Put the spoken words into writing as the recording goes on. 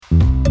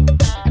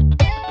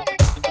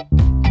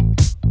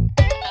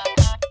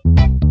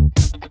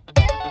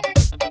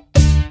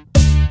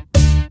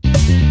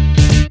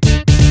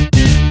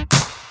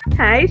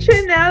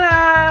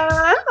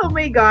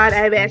God,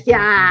 I miss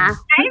ya.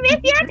 I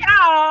miss you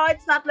too.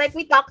 It's not like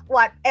we talk,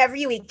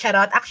 every week,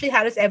 charot. Actually,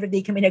 halos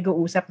everyday kami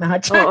nag-uusap na.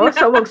 Oo,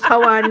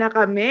 sawag-sawa na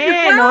kami,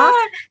 no?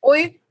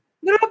 Uy,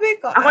 grabe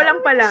ka. Ako lang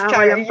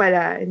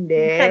pala.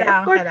 Hindi.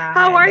 Of course.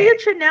 How are you,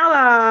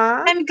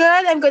 Chanela? I'm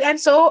good.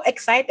 I'm so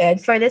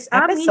excited for this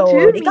Me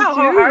episode. too. Ikaw,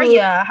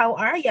 how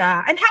are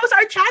ya? And how's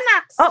our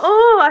Chanax?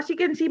 Oo, as you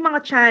can see, mga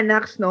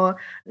Chanax, no?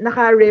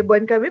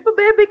 Naka-ribbon kami.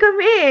 Pabebe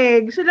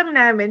kami. Gusto lang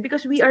namin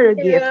because we are a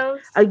gift.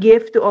 A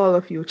gift to all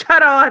of you.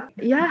 Charot!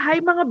 Yeah, hi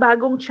mga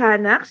bagong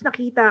Chanax.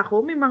 Nakita ko,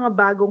 may mga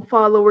bagong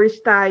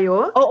followers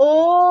tayo.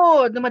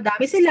 Oo,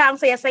 dumadami sila. Ang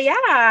saya-saya.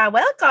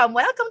 Welcome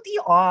to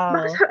you all.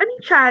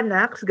 Anong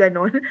Chanax?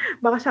 Ganon.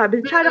 Baka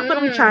sabi, Chanak to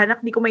ng Chanak.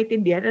 Di ko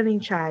maintindihan. Ano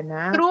yung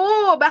Chanak?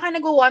 True. Baka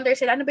nag-wonder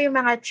sila. Ano ba yung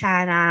mga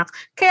Chanak?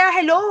 Kaya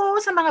hello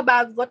sa mga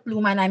bago at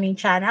luma naming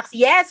Chanaks.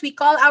 Yes, we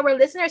call our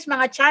listeners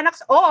mga Chanaks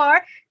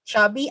or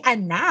Chubby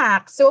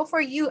Anak. So for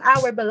you,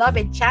 our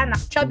beloved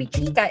Chanak, Chubby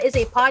Chika is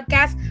a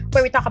podcast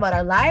where we talk about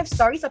our lives,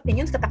 stories,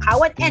 opinions,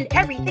 katakawan, and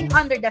everything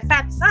under the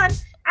fat sun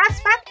as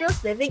fat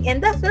girls living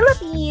in the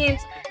Philippines.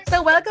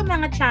 So welcome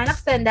mga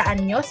Chanaks.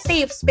 Tandaan nyo,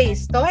 safe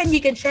space to and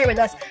you can share with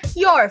us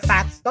your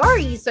fat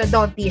stories. So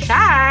don't be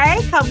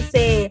shy. Come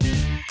say,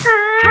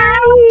 hi!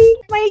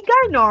 May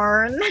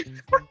ganon.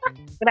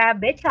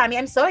 Grabe, Chami.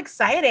 I'm so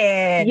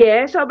excited.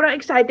 Yes, sobrang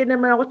excited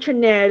naman ako,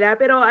 Chanela.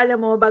 Pero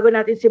alam mo, bago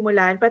natin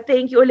simulan,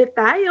 thank you ulit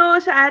tayo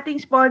sa ating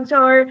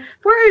sponsor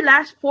for our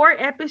last 4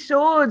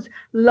 episodes.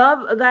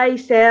 Love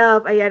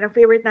Thyself. Ayan, ang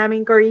favorite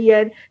naming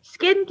Korean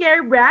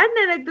skincare brand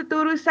na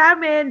nagtuturo sa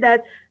amin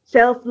that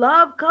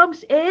self-love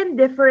comes in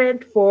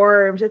different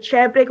forms. At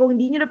syempre, kung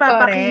hindi nyo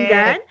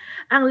napapakinggan,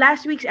 ang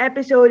last week's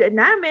episode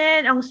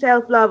namin, ang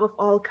self-love of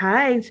all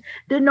kinds,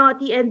 The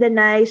Naughty and the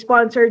Nice,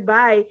 sponsored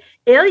by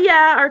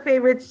Ilya, our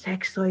favorite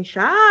sex toy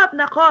shop.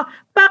 Nako,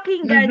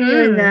 pakinggan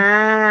nyo na.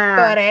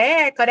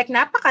 Correct.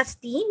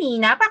 Napaka-steamy.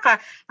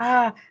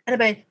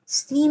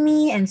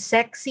 Steamy and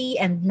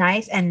sexy and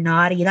nice and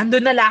naughty.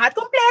 Nandun na lahat.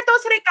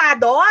 Kompletos,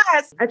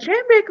 Ricardos! At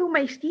syempre, kung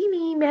may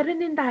steamy,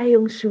 meron din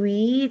tayong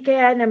sweet.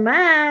 Kaya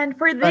naman,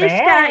 for this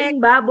Kaing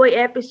Baboy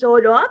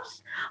episode,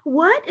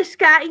 what is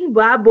Kaing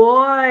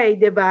Baboy?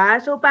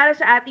 Diba? So, para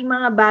sa ating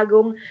mga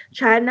bagong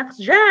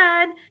Chanaks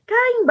dyan,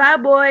 Kaing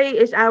Baboy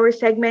is our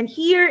segment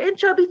here in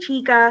Chubby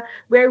Chika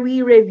where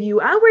we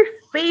review our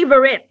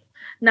favorite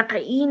na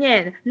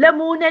kainin,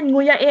 lamunan,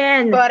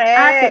 nguyain,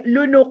 at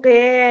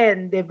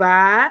lunukin, di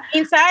ba?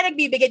 Minsan,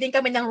 nagbibigay din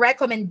kami ng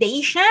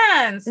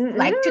recommendations,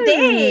 like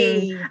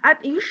today. At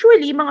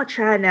usually, mga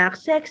Chanak,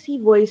 sexy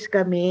voice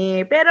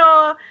kami.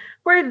 Pero,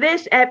 for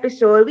this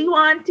episode, we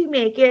want to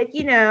make it,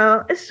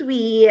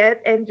 sweet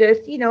and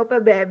just,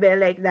 pabebe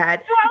like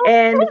that.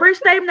 And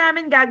first time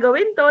namin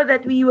gagawin to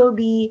that we will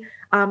be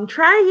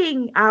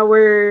trying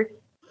our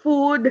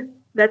food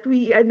that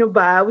we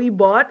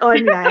bought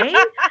online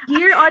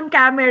here on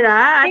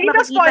camera at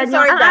makikita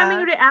nyo ang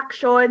aming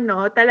reaction,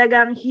 no?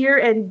 Talagang here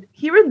and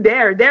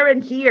there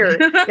and here.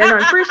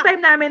 Ganon. First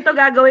time namin to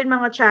gagawin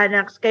mga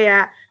Chanaks,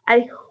 kaya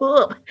I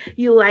hope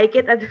you like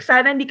it at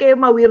sana hindi kayo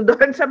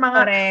ma-weirdohan sa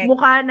mga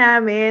mukha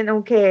namin,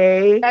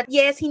 okay? At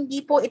yes,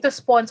 hindi po ito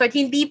sponsored,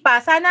 hindi pa.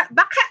 Sana,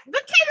 baka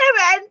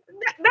naman.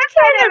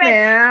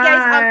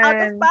 Guys, out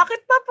of pocket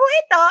pa po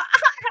ito.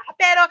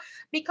 Pero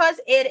because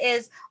it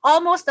is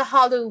almost the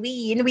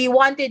Halloween, we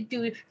wanted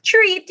to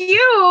treat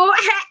you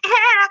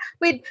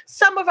with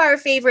some of our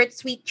favorite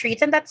sweet treats,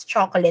 and that's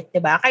chocolate,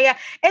 diba? Kaya,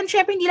 and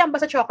syempre hindi lang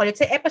basta chocolate.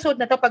 Sa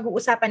episode na to,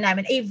 pag-uusapan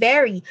namin a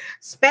very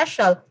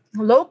special,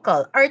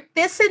 local,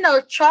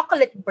 artisanal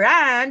chocolate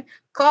brand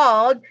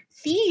called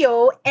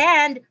Theo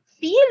and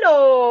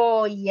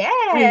Philo.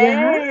 Yes.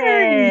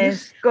 Ayan.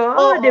 Diyos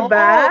ko,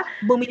 diba?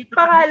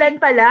 Pangalan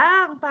pa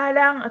lang.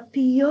 Parang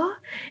Theo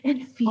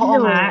and Philo.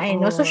 Oo nga.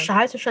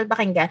 Social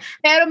pakinggan.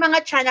 Pero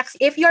mga Chanaks,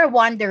 if you're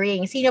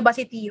wondering, sino ba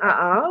si Theo?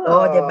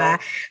 Diba?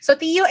 So,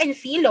 Theo and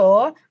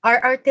Philo are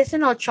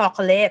artisanal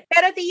chocolate.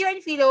 Pero Theo and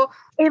Philo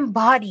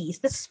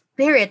embodies the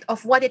spirit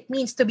of what it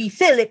means to be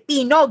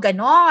Filipino,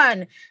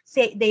 ganon.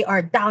 Say they are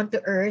down to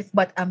earth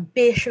but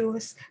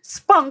ambitious,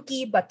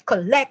 spunky but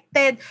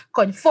collected,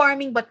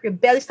 conforming but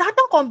rebellious. Lahat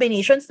ng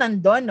combinations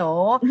nandun,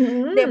 no?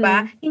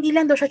 Diba? Hindi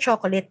lang daw siya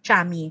chocolate,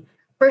 Chami.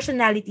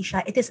 Personality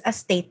siya. It is a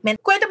statement.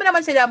 Kwento mo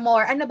naman sila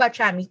more. Ano ba,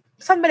 Chami?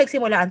 Saan ba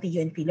nagsimula ang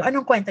Theo and Philo?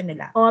 Anong kwento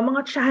nila?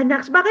 Mga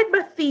Chanaks, bakit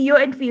ba Theo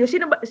and Philo?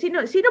 Sino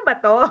ba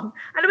to?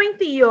 Ano ba yung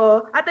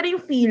Theo? At ano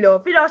yung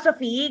Philo?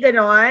 Philosophy?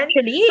 Ganon?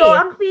 Actually. So,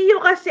 ang Theo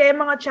kasi,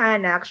 mga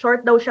Chanaks,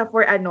 short daw siya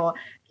for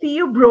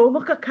Theo Bro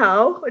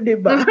Magkakaw, di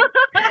ba?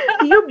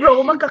 Theo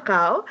Bro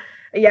Magkakaw.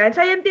 Ayan,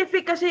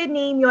 scientific kasi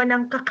name yon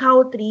ng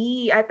cacao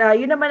tree at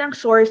yun naman ang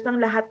source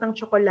ng lahat ng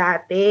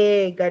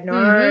tsokolate,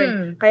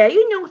 ganon. Kaya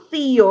yun yung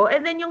Theo,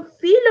 and then yung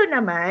Philo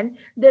naman,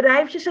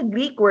 derive siya sa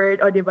Greek word,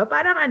 di ba?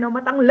 Parang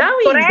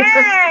matanglawin.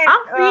 Correct!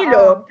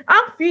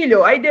 Ang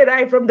Philo ay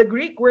derived from the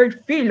Greek word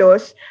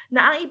philos,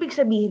 na ang ibig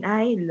sabihin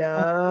ay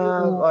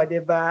love,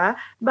 di ba?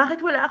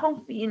 Bakit wala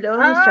akong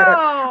Philo?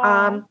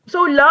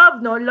 So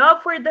love, no? Love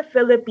for the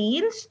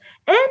Philippines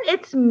and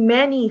its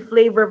many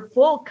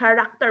flavorful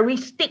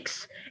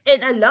characteristics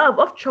and a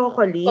love of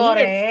chocolate.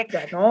 Correct.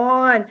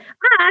 Ganon.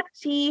 At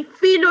si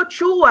Philo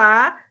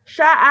Chua,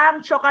 siya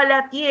ang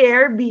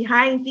chocolatier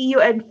behind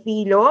Tio and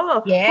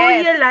Philo. Yes. Who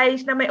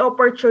realized na may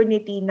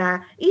opportunity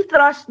na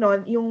i-thrust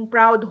nun yung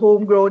proud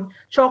homegrown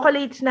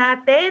chocolates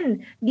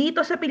natin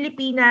dito sa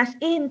Pilipinas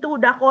into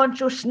the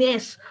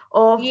consciousness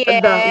of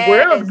the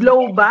world.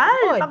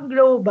 Global.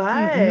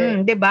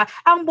 Pang-global. Diba?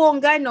 Ang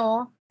bongga,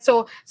 no?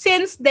 So,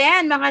 since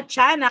then, mga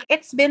tiyanak,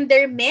 it's been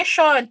their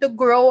mission to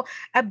grow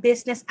a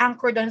business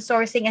anchored on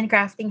sourcing and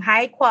crafting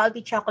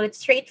high-quality chocolate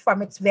straight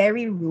from its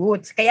very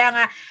roots. Kaya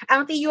nga,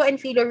 ang Tio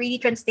and Philo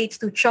really translates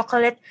to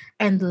chocolate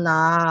and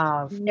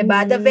love.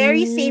 Diba? The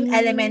very same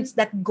elements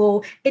that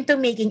go into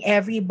making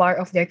every bar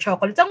of their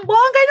chocolates. Ang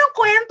bongga ng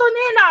kwento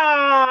nila!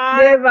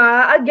 Diba?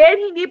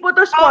 Again, hindi po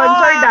to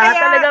sponsored.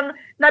 Talagang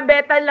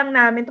nabetal lang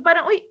namin.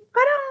 Parang,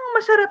 parang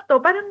masarap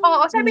to. Parang,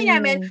 sabi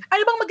namin,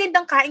 ano bang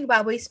magandang kaing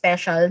baboy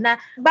special na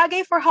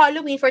bagay for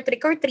Halloween, for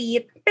trick or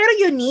treat, pero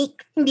unique.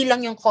 Hindi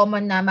lang yung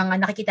common na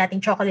mga nakikita nating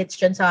chocolates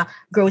dyan sa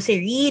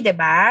grocery,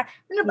 diba?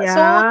 Yeah.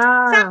 So,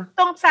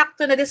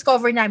 saktong-sakto na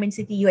discover namin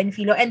si Tio and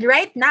Philo. And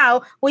right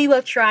now, we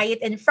will try it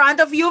in front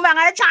of you,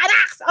 mga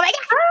Chanaks! Oh my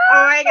God!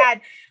 Oh my God!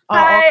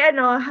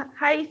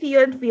 Hi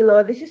Theo and Philo.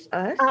 This is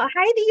us.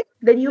 Hi Theo.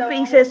 The new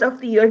faces of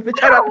Theo and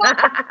Philo.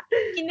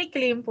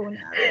 Kiniklaim po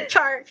namin.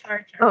 Char.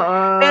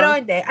 Oo. Pero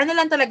hindi. Ano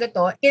lang talaga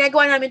to?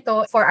 Ginagawa namin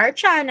to for our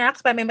Chanaks.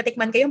 Para may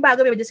matikman kayong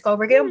bago, may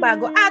discover kayong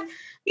bago. At,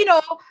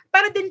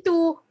 para din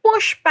to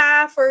push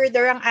pa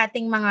further ang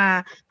ating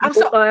mga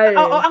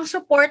ang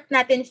support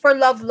natin for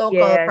love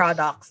local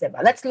products,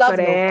 diba? Let's love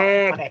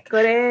local. Correct.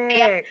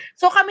 Kaya,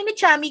 so kami ni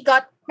Chami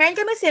meron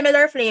kami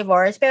similar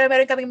flavors, pero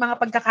meron kaming mga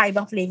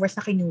pagkakaibang flavors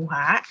na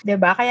kinuha.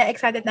 Diba? Kaya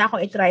excited na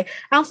akong i-try.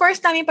 Ang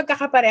first namin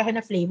pagkakapareho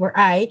na flavor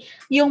ay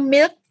yung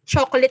milk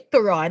chocolate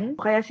turon.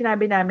 Kaya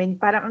sinabi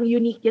namin, parang ang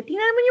unique niya.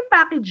 Tingnan mo yung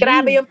packaging.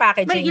 Grabe yung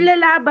packaging. May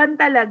ilalaban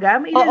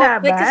talaga. May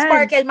ilalaban. Like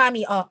sparkle,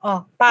 mami.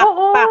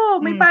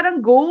 Pop. May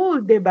parang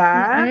gold,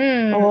 diba?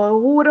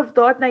 Who would have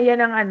thought na yan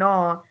ang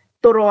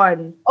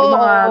turon. Yung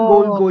mga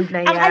gold na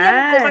yan. Ang alam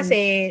ko kasi,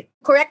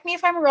 correct me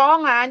if I'm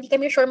wrong hindi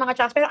kami sure mga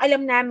chaks, pero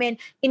alam namin,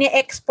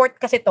 ini-export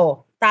kasi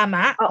to.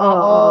 Tama?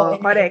 Oo.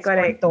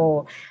 Correct.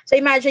 To. So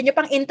imagine nyo,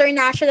 pang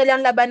international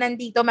ang labanan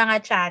dito mga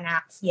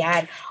Chanaks.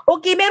 Yan.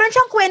 Okay, meron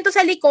siyang kwento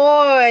sa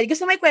likod.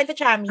 Gusto mo yung kwento,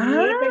 Chami?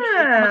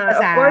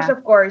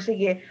 Of course.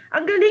 Sige.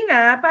 Ang galing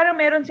parang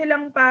meron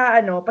silang pa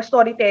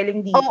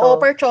storytelling dito.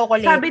 Per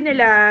chocolate. Sabi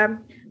nila,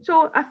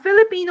 so a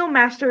Filipino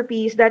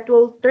masterpiece that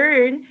will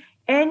turn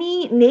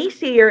any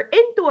naysayer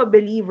into a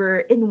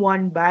believer in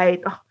one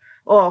bite.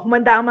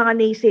 Humanda ang mga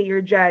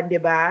naysayer dyan,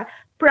 di ba?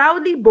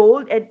 Proudly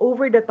bold and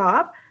over the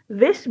top,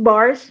 this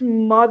bar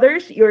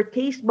smothers your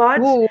taste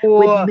buds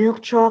with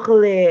milk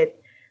chocolate,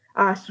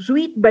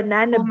 sweet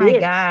banana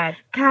bits,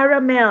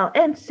 caramel,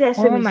 and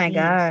sesame seeds.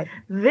 God.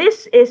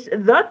 This is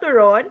the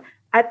turon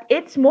at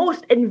its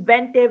most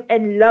inventive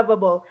and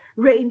lovable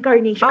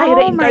reincarnation.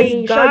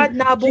 My God!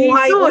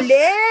 Nabuhay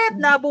ulit!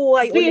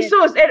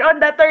 Jesus! And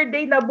on the third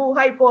day,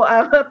 nabuhay po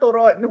ang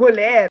turon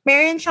ulit.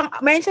 Meron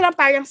silang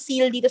parang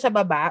seal dito sa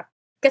baba.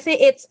 Kasi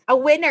it's the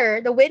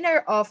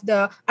winner of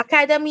the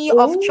Academy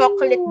of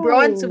Chocolate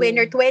Bronze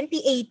winner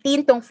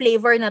 2018 tong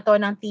flavor na to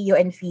ng Tio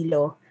and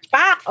Philo.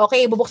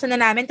 Okay, bubuksan na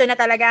namin. Ito na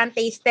talaga ang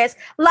taste test.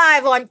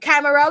 Live on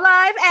camera,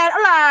 live and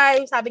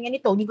alive. Sabi nga ni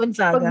Tony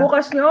Gonzaga.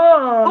 Pagbukas nyo,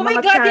 oh my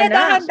God,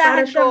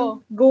 dahan-dahan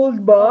ko.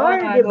 Gold bar,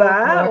 di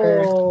ba?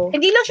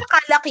 Hindi lang siya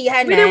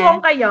kalakihan Willy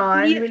Wonka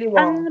yan. Willy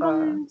Wonka. Ano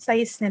bang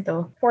size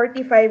nito?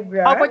 45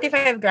 grams?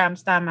 45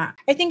 grams, tama.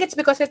 I think it's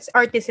because it's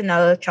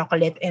artisanal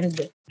chocolate and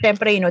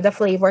syempre, the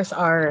flavors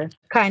are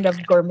kind of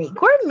gourmet.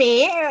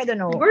 Gourmet? I don't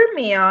know.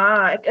 Gourmet,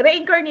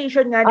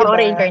 Reincarnation nga, di ba?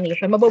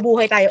 Reincarnation.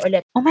 Mabubuhay tayo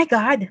ulit. Oh my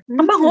God.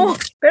 Ang bango.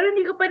 Pero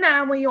hindi ko pa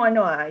naamoy yung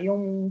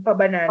yung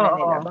pabanana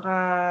nila. Baka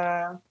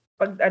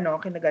pag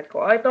kinagat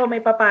ko. Ito,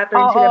 may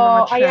pa-pattern sila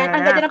mga chats. Ayan,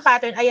 ang ganda ng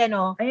pattern. Ayan,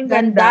 Ayun,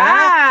 ganda.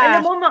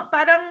 Alam mo,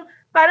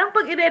 parang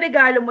pag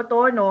ireregalo mo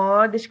to,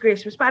 this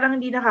Christmas, parang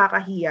hindi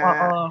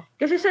nakakahiya.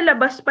 Kasi sa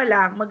labas pa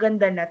lang,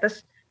 maganda na.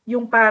 Tapos,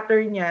 yung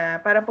pattern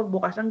niya, parang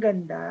pagbukas, ang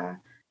ganda.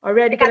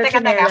 Ready ka na,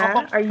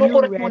 Chanela? Are you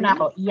ready? Muna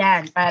ako.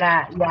 Yan.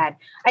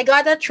 I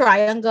got a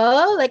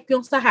triangle, like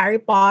yung sa Harry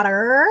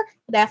Potter.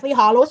 Definitely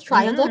Hollow's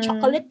triangle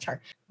chocolate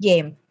char.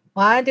 Game.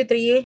 1, 2,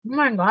 3. Oh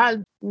my God.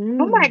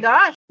 Oh my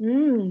gosh.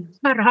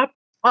 Sarap.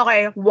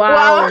 Okay.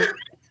 Wow.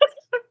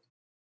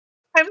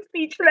 I'm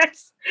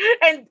speechless.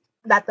 And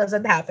that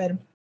doesn't happen.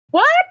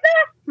 What?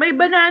 May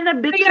banana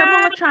bits sa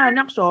mga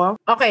Chanaks,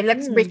 Okay,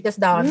 let's break this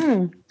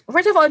down.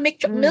 First of all,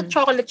 milk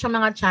chocolate sa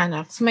mga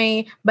Chanaks.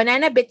 May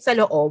banana bits sa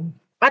loob.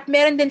 At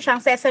meron din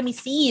siyang sesame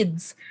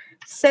seeds.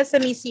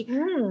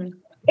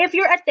 If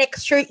you're a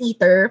texture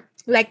eater,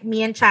 like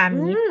me and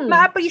Chami,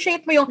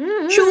 ma-appreciate mo yung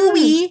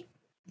chewy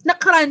na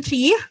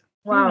crunchy.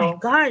 Wow. Oh my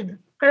God.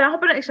 Kailangan ko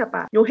pa ng isa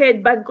pa. Yung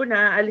headband ko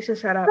na, alis sa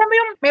sarap. Alam mo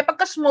yung may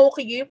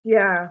pagka-smoky.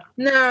 Yeah.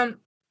 Na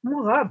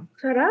Marap.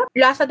 Sarap.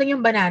 Lasa din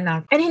yung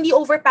banana. And hindi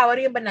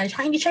overpower yung banana.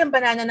 Tsaka hindi siya yung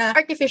banana na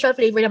artificial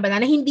flavor ng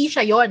banana. Hindi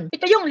siya yon.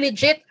 Ito yung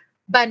legit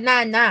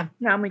banana.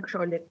 Naamoy ko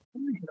siya ulit. Oh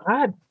my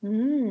God.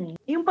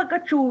 Yung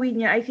pagka-chewy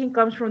niya, I think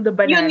comes from the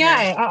banana. Yun nga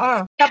eh. Oo.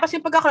 Tapos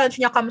yung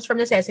pagka-crunch niya comes from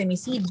the sesame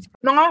seeds.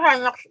 Mga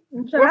hanaks.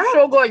 Sarap.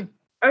 So good.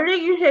 I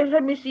think yung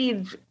sesame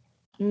seeds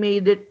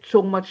made it so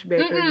much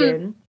better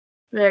din.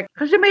 Like,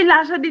 kasi may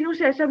lasa din yung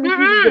sesame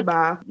seeds,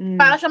 diba?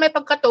 Parang siya may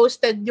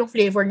pagka-toasted yung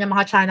flavor niya,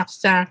 mga chanaks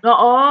sa...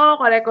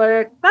 Oo,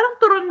 correct. Parang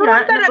turon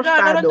nga na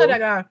tostado. Turon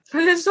talaga.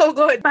 It's so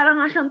good.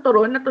 Parang nga siyang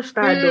turon na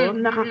tostado,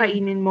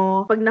 nakakainin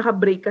mo pag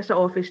naka-break ka sa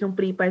office nung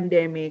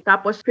pre-pandemic.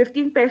 Tapos,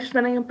 15 pesos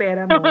na lang yung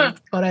pera mo.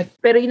 Correct.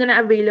 Pero yun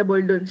na available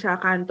dun sa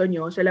kanto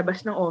nyo, sa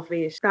labas ng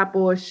office.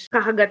 Tapos,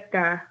 kakagat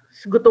ka,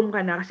 gutom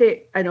ka na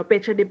kasi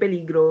pecha de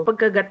peligro.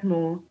 Pagkagat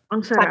mo,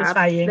 ang sarap.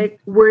 Satisfying. Like,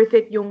 worth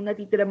it yung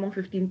natitira mong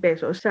 15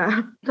 pesos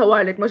sa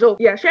wallet mo. So,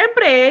 yeah,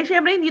 syempre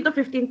hindi to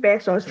 15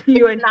 pesos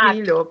yun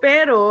kilo.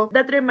 Pero,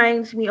 that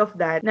reminds me of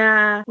that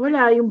na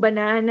wala yung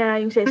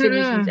banana, yung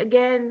sesame seeds.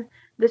 Again,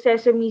 the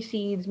sesame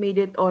seeds made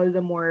it all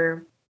the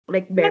more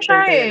like better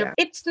talaga.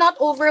 It's not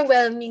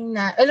overwhelming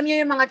na. Alam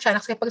niyo yung mga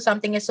chanaks kapag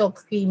something is so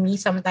creamy,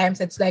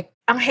 sometimes it's like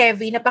ang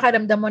heavy na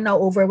pakiramdam mo na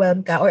overwhelm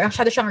ka or ang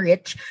shadow siyang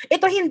rich.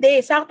 Ito hindi.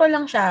 Sakto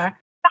lang siya.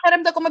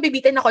 Pakiramdam ko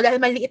mabibitin ako dahil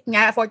maliit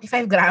nga,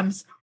 45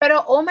 grams.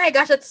 Pero oh my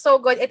gosh, it's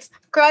so good. It's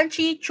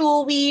crunchy,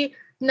 chewy,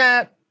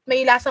 na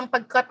may lasang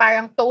pagka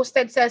parang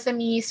toasted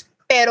sesames,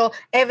 pero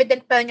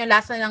evident pa rin yung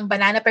lasa ng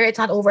banana, pero it's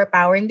not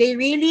overpowering. They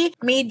really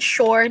made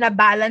sure na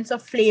balance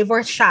of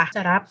flavor siya.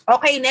 Sarap.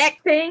 Okay,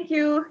 next. Thank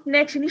you.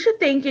 Next. Hindi siya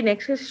thank you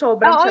next kasi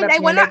sobrang sarap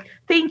niya. Wala. Like,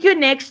 thank you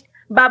next.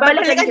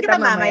 Babalikan kita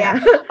mamaya.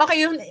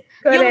 Okay, yung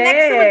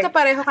next na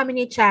magkapareho kami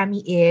ni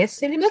Chami is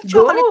milk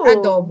chocolate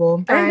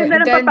adobo. Ay,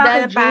 ganda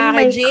ng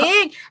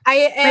packaging.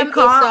 I am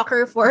a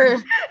sucker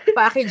for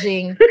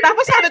packaging.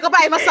 Tapos sabi ko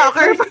pa, I'm a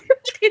sucker for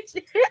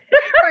packaging.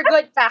 For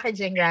good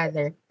packaging,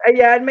 rather.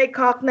 Ayan, may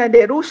cock na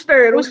de.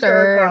 Rooster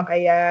cock.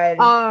 Ayan.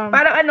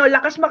 Parang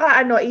lakas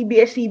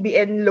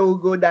ABS-CBN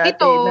logo dati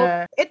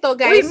na. Ito,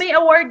 guys. Uy, may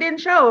award din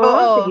siya,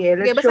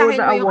 Sige, let's show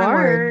the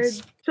award.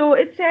 So,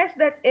 it says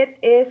that it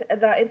is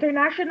the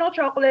International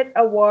Chocolate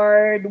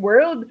Award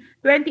World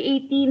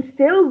 2018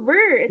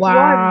 Silver. It's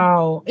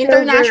wow.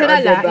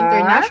 International, diba?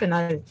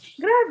 International.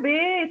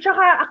 Grabe.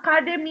 Tsaka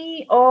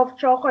Academy of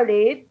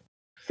Chocolate,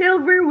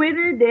 silver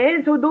winner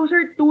din. So, those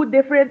are two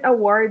different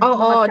awards.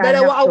 Oo,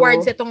 dalawa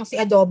awards itong si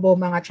Adobo,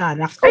 mga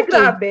chanaks. Okay. Ay,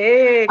 grabe.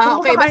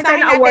 Okay, basahin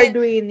natin.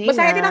 Award-winning.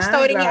 Basahin natin ang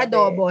story ni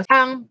Adobo.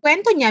 Ang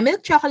kwento niya,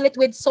 milk chocolate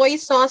with soy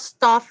sauce,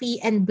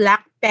 toffee, and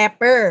black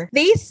pepper.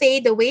 They say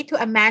the way to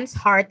a man's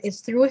heart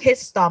is through his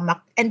stomach,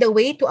 and the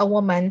way to a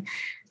woman's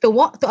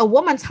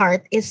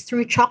heart is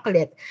through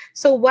chocolate.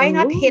 So why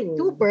not hit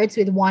two birds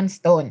with one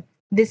stone?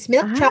 This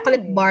milk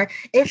chocolate bar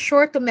is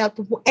sure to melt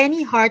any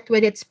heart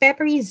with its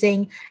peppery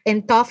zing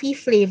and toffee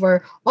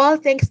flavor,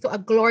 all thanks to a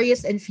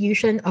glorious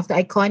infusion of the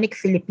iconic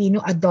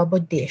Filipino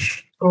adobo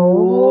dish.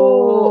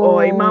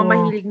 Yung mga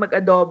mahilig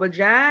mag-adobo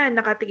dyan.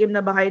 Nakatikim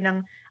na ba kayo ng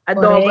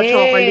adobo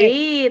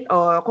chocolate?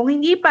 Kung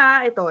hindi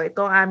pa, ito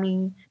ang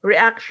aming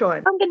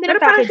reaction. Ang ganda Pero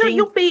ng packaging.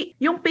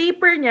 yung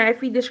paper niya,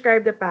 if we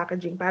describe the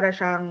packaging, para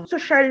siyang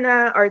social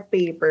na art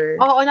paper.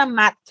 Oo, na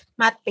matte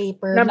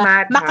paper. Na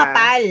matte,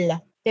 makapal.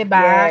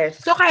 Diba?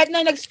 Yes. So, kahit na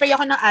nag-spray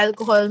ako ng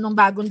alcohol nung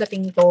bagong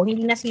dating to,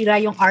 hindi nasira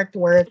yung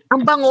artwork.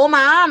 Ang bango,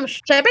 ma'am!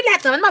 Siyempre,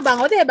 lahat naman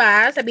mabango,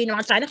 diba? Sabihin ng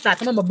mga China,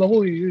 lahat naman mabango.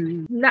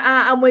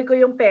 Naaamoy ko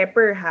yung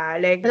pepper, ha?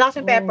 Like,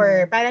 malakas yung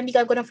pepper. Parang hindi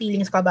ko ng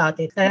feelings ko about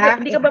it.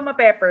 Hindi ka ba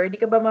ma-pepper?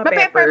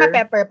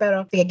 Ma-pepper,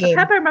 pero sige, game.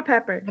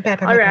 Ma-pepper.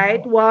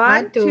 Alright,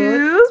 1,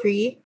 2,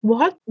 3.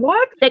 What?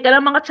 Teka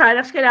lang, mga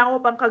China's, kailangan ko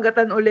pang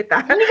kagatan ulit,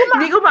 ha?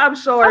 Hindi ko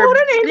ma-absorb. Ako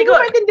rin hindi ko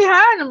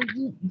maintindihan.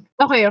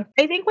 Okay,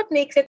 I think what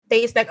makes it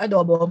taste like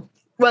adobo,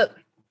 well,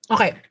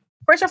 okay,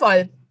 first of all,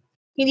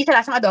 hindi siya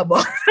lasang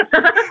adobo.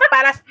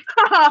 para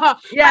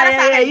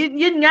sa akin.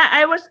 Yun nga,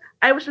 I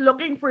was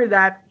looking for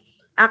that,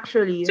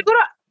 actually. Siguro,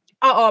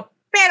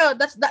 pero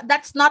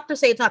that's not to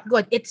say it's not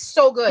good. It's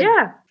so good.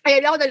 Yeah.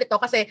 Ayala ko nalito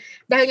kasi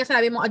dahil nga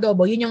sinabi mong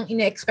adobo, yun yung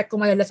ine-expect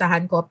ko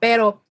malalasahan ko.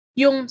 Pero,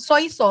 yung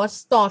soy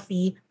sauce,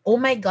 toffee, oh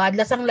my God,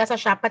 lasang-lasa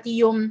siya. Pati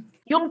yung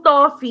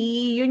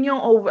toffee, yun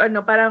yung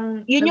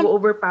parang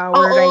nag-overpower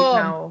right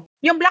now.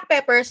 Yung black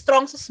pepper,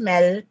 strong sa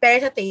smell,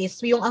 pero sa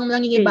taste, yung ang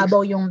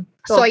nangingibabaw yung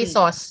soy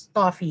sauce,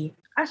 toffee.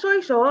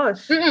 Soy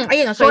sauce.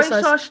 Ayun, soy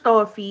sauce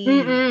toffee.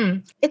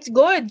 It's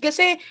good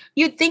kasi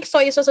you'd think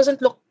soy sauce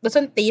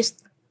doesn't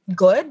taste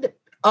good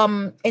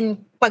in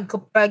pag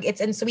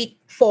it's in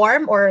sweet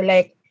form or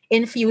like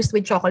infused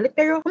with chocolate,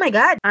 pero oh my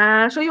God.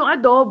 So yung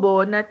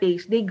adobo na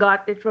taste, they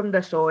got it from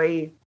the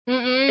soy.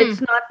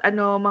 It's not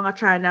mga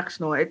chanaks,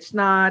 no? It's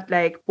not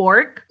like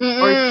pork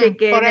or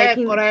chicken. Correct.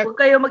 Huwag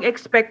kayo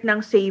mag-expect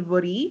ng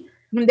savory.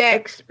 Hindi.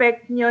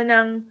 Expect nyo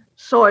ng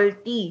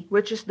salty,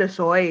 which is the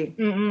soy.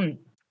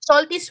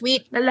 Salty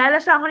sweet.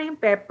 Nalalasa ko na yung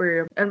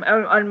pepper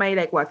on my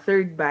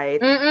third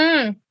bite.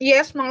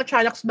 Yes, mga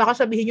chanaks, baka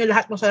sabihin nyo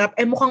lahat masarap.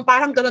 Mukhang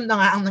parang ganun na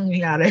nga ang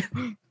nangyayari.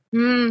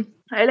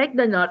 I like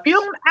the nuts.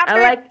 Yung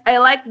after, I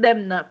like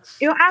them nuts.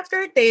 yung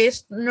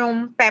aftertaste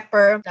ng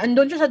pepper,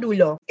 andun siya sa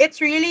dulo.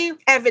 It's really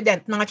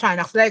evident, mga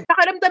Chanax. Like,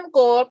 nakaramdam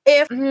ko,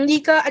 if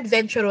hindi ka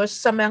adventurous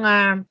sa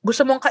mga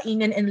gusto mong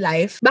kainin in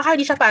life, baka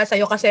hindi siya para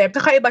sa'yo kasi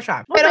kakaiba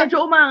siya. Pero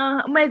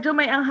medyo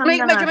may anghang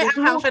na medyo may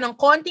anghang siya ng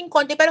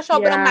konting-konti, pero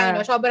sobrang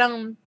minor,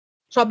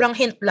 sobrang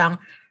hint lang.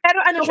 Pero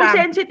ano so, siya? Kung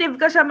sensitive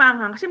ka sa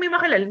manghang, kasi may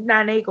makilala,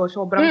 nanay ko,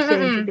 sobrang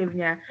sensitive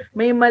niya.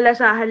 May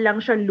malasahan lang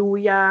siya,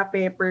 luya,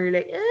 pepper,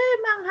 like,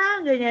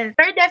 manghang, ganyan.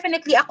 Pero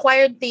definitely,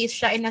 acquired taste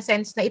siya in a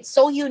sense na it's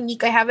so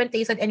unique. I haven't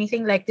tasted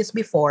anything like this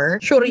before.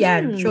 Sure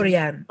yan.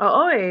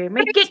 Oo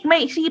May kick,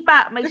 may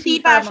sipa. May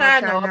sipa siya,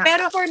 no?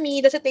 Pero for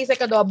me, does it taste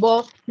like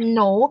adobo?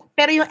 No.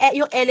 Pero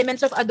yung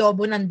elements of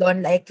adobo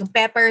nandun, like yung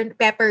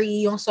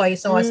peppery, yung soy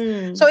sauce.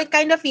 So it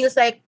kind of feels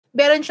like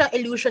meron siyang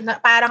illusion na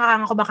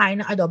parang kumakain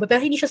ng adobo, pero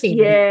hindi siya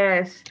savory.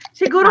 Yes.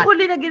 Siguro kung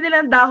linagyan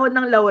nilang dahon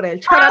ng laurel.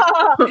 Charot.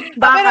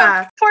 Baka. Pero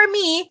for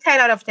me,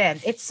 10 out of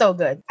 10. It's so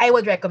good. I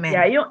would recommend.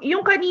 Yeah,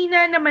 yung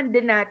kanina naman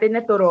din natin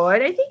na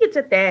turon, I think it's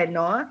a 10,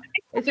 no?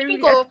 It's a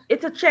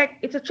check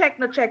for me.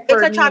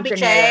 It's a chubby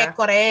check,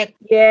 correct.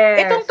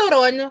 Yes. Itong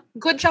turon,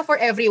 good siya for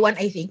everyone,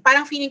 I think.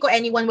 Parang feeling ko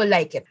anyone will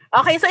like it.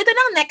 Okay, so ito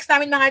nang next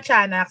namin, mga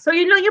Chanax. So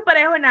yun lang yung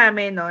pareho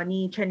namin, no,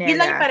 ni Chanela. Yun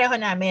lang yung pareho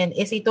namin,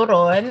 is si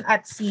turon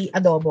at si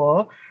adobo.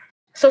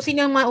 So,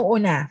 sino yung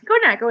mauuna?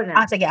 Ikaw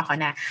na. Sige, ako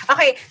na.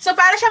 Okay, so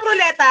para siyang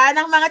ruleta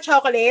ng mga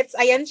chocolates.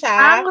 Ayan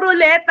siya. Ang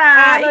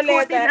ruleta.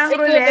 Ikutin ang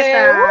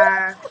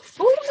ruleta.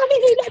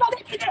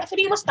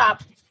 Sabihin mo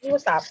stop.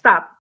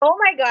 Stop. Oh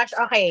my gosh,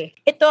 okay.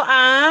 Ito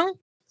ang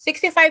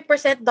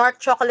 65%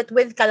 dark chocolate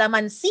with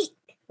calamansi.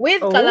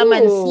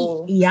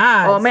 Calamansi.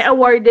 Yes. May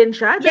award din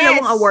siya? Yes.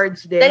 Dalawang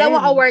awards din.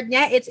 Dalawang award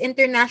niya. It's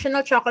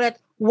International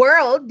Chocolate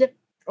World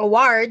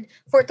Award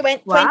for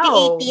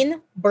 2018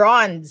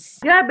 bronze.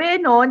 Grabe,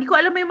 no? Hindi ko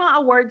alam may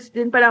mga awards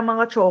din pala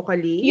mga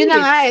chocolate. Yun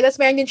na nga eh. Tapos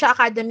meron din siya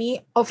Academy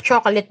of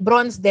Chocolate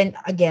bronze din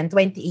again,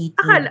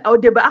 2018.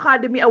 Diba?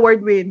 Academy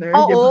Award winner.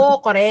 Oo, diba?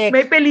 Correct.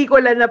 May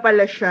pelikula na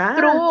pala siya.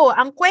 True.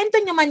 Ang kwento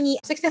naman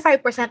ni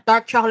 65%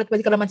 dark chocolate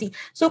with calamansi.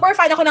 Super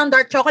fan ako ng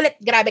dark chocolate.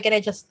 Grabe, can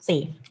I just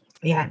say?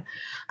 Ayan.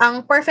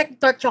 Ang perfect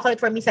dark chocolate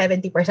for me,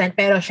 70%.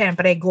 Pero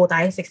syempre, go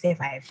tayo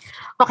 65%.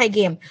 Okay,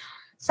 game.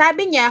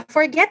 Sabi niya,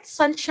 forget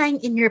sunshine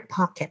in your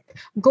pocket.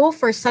 Go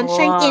for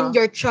sunshine in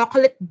your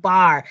chocolate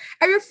bar.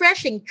 A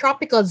refreshing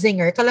tropical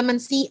zinger,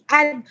 calamansi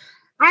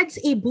adds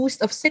a boost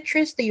of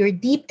citrus to your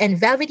deep and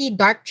velvety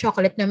dark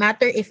chocolate no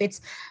matter if it's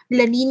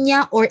La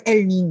Nina or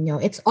El Nino.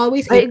 It's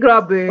always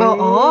grabe.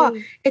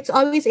 It's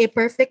always a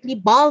perfectly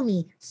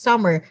balmy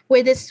summer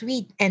with a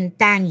sweet and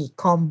tangy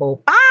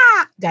combo.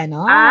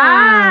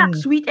 Ganon.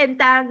 Sweet and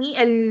tangy.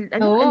 El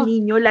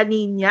Nino, La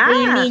Nina.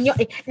 El Nino.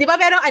 Di ba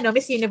merong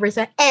Miss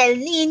Universe?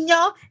 El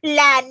Nino,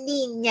 La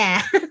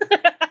Nina.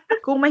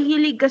 Kung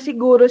mahilig ka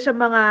siguro sa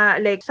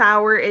mga like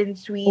sour and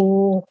sweet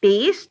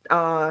taste,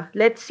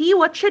 let's see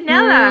what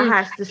Chanela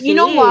has to say. You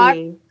know what?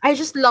 I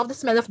just love the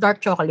smell of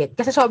dark chocolate.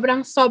 Kasi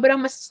sobrang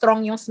mas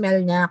strong yung smell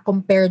niya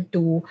compared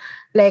to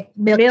like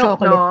milk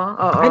chocolate.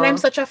 No? And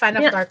I'm such a fan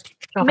of dark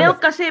chocolate.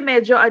 Milk kasi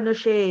medyo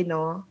siya,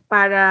 no?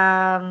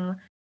 Parang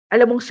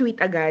alam mong sweet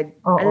agad.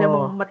 Alam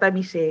mong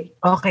matamis eh.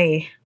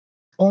 Okay.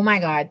 Oh my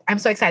God. I'm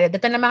so excited.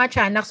 Ito na mga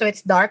Chanax. So it's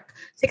dark.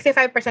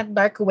 65%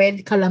 dark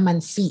with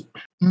calamansi.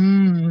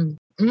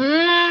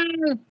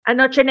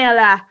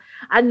 Chanela?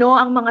 Ano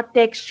ang mga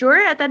texture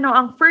at ano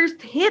ang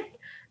first hit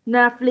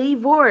na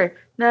flavor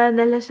na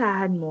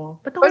nalasahan mo?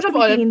 Ba't ako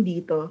tingin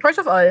dito? First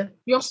of all,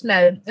 yung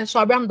smell is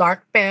sobrang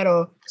dark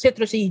pero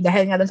citrusy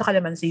dahil nga doon sa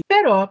calamansi.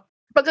 Pero,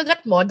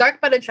 pagkagat mo, dark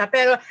pa rin siya.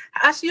 Pero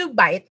as you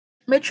bite,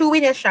 may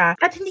chewiness siya.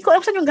 At hindi ko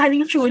alam saan yung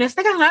galing yung chewiness.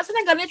 Saan yung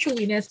galing yung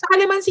chewiness? Sa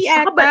calamansi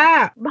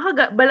ata.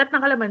 Baka balat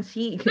ng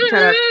calamansi.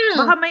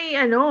 Baka may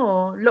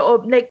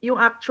loob, like yung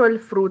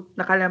actual fruit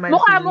na calamansi.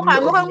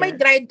 Mukhang may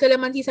dried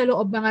calamansi sa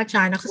loob mga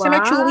Chanax. Kasi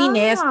may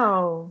chewiness.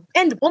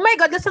 And oh my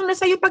God,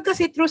 lasang-lasa yung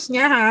pagka-citrus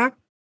niya ha.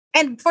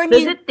 And for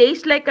me, does it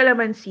taste like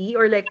calamansi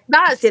or like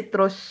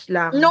citrus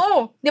lang?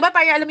 No. Di ba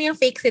parang alam mo yung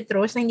fake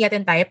citrus na hindi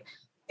natin type?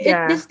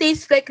 Yeah. This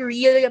tastes like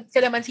real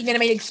calamansi niya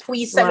na may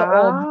squeeze sa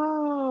loob.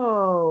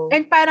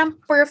 And parang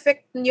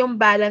perfect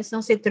yung balance ng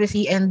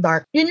citrusy and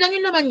dark. Yun lang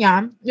yung laman niya,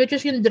 which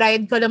is yung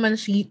dried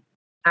calamansi.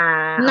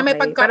 Na may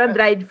parang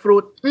dried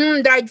fruit.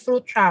 Dried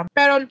fruit siya.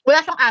 Pero wala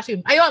siyang asim.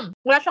 Ayun,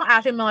 wala siyang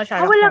asim mga siya.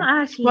 Walang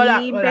asim.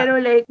 Wala.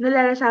 Pero like,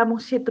 nalalasa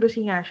mong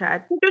citrusy nga siya.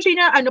 At citrusy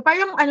na,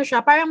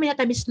 parang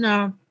minatamis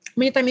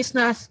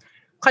na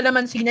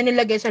calamansi na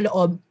nilagay sa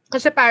loob.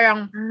 Kasi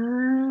parang,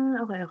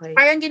 okay.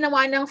 Parang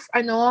ginawa ng,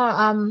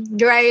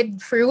 dried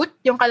fruit,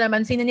 yung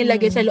calamansi na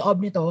nilagay sa loob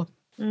nito.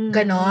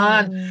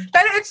 Ganon.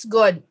 Pero it's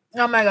good.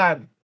 Oh my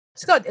God.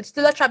 It's good. It's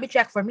still a chubby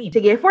check for me.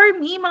 Sige, for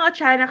me, mga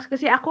Chanax,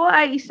 kasi ako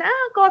ay isang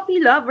coffee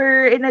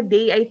lover. In a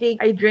day, I think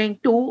I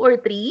drink 2 or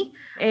 3.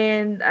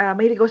 And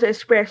mahilig ako sa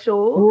espresso.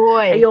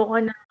 Ayoko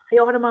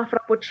na mga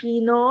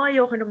frappuccino.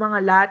 Ayoko na mga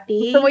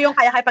latte. Gusto mo yung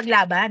kaya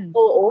paglaban?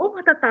 Oo,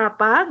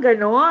 matatapang.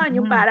 Ganon.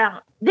 Yung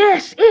parang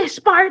This is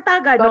Sparta,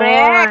 Correct.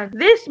 ganon.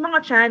 This,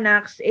 mga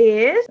Chanaks,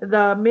 is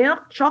the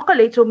milk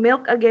chocolate. So,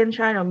 milk again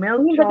siya, no?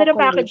 Milk Ang ganda ng chocolate.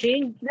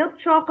 packaging. Milk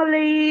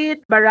chocolate,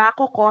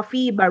 Barako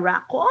coffee,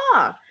 Barako.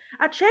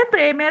 At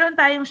syempre, meron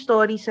tayong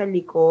story sa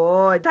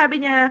likod.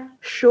 Sabi niya,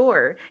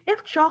 sure,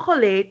 if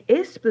chocolate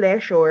is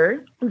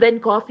pleasure,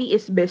 then coffee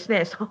is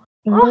business.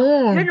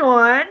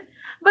 Ganon.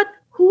 But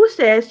who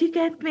says you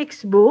can't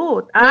mix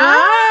both?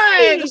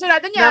 Ay! Gusto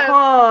natin yan.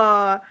 Nako,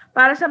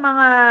 para sa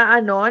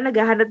mga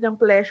naghahanap ng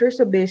pleasure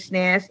sa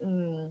business,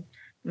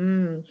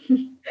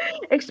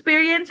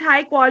 experience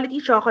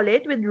high-quality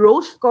chocolate with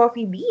roast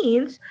coffee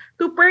beans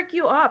to perk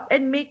you up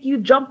and make you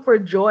jump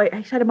for joy.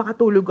 Ay, sana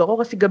makatulog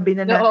ako kasi gabi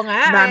na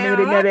namin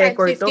rin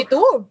na-record to.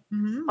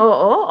 10:52.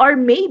 Oo, or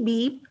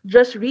maybe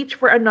just reach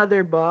for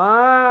another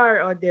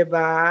bar. O,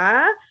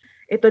 diba?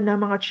 Ito na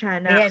mga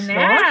Chanaks, Ayan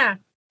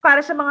no?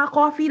 Para sa mga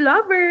coffee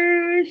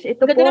lovers.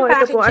 Ito Ganda ng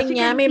po,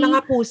 packaging niya. May mga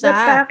pusa. The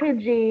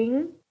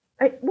packaging.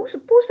 Ay,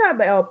 pusa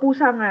ba? Oh,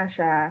 pusa nga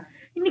siya.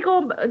 Hindi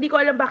ko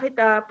alam bakit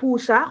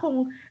pusa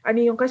kung ano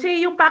yung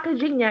kasi yung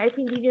packaging niya if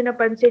hindi niyo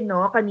napansin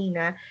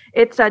kanina,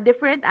 it's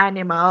different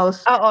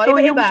animals. Oo, so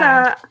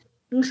iba-iba.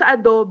 yung sa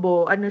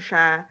adobo, ano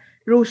siya,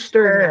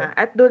 rooster na.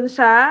 At doon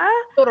sa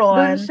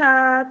turon,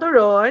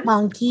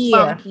 monkey.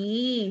 Sa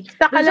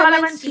Dun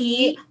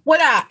calamansi,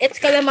 wala. It's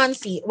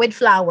calamansi with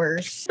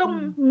flowers.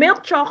 Itong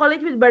milk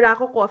chocolate with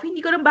Barako coffee,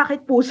 hindi ko alam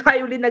bakit pusa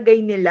yung linagay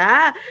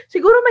nila.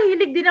 Siguro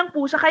mahilig din ang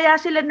pusa, kaya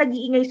sila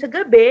nag-iingay sa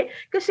gabi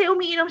kasi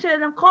umiinom sila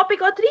ng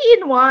Coffee Co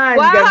 3-in-1.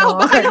 Wow! Ganon.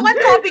 Baka naman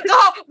Coffee Co!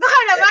 Baka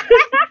naman!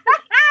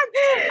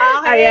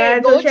 Okay,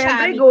 ayan, so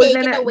syempre,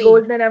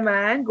 gold na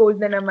naman.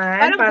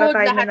 Parang para gold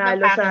tayo lahat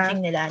nanalo ng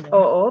packaging nila. No?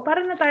 Oo,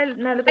 para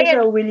nanalo tayo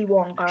sa Willy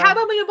Wonka.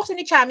 Habang mo yung buksan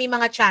ni Chami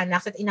mga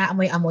Chanaks at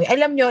inaamoy-amoy,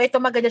 alam nyo,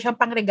 ito maganda siyang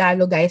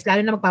pangregalo, guys,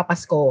 lalo na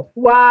magpapasko.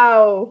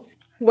 Wow!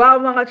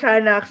 Wow, mga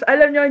Chanaks.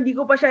 Alam nyo, hindi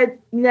ko pa siya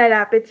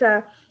nilalapit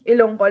sa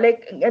ilong ko.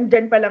 Like,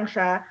 andyan pa lang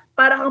siya.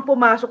 Para kang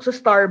pumasok sa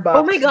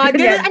Starbucks. Oh my God,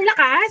 ganun ang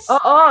lakas?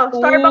 Oo,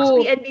 Starbucks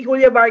PNP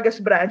Julia Vargas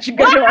branch.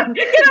 Ganun.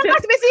 Ganun ka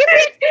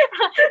specific.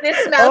 This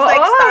smells like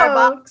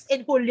Starbucks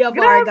in Julia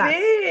Vargas.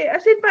 Grabe.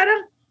 As in,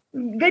 parang,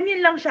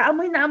 ganyan lang siya.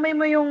 Amoy na amoy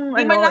mo yung,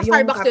 Di man lang yung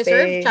Starbucks kape.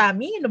 reserve,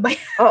 Chami? Ano ba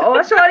yan? Oo,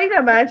 sorry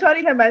naman.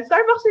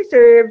 Starbucks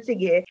reserve.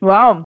 Sige.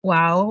 Wow.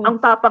 Ang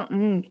tapang,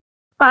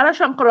 para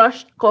siyang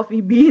crushed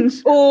coffee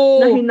beans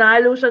na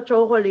hinalo sa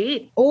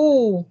chocolate.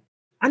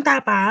 Ang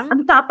tapang?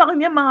 Ang tapang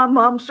niya, mga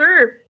mom,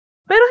 sir.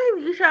 Pero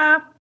hindi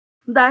siya,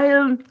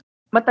 dahil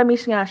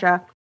matamis nga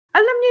siya.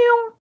 Alam niyo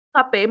yung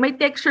kape, may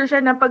texture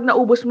siya na pag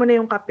naubos mo na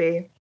yung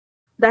kape,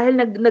 dahil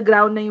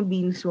nag-ground na yung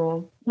beans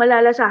mo,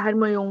 malalasahan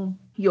mo yung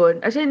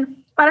yun. As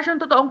in, para siyang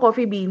totoong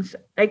coffee beans.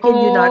 I kid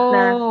you not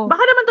na,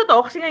 baka naman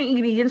totoo kasi nga yung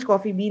ingredients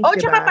coffee beans, diba?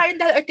 Tsaka parang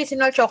dahil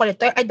artisanal chocolate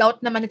to, I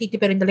doubt naman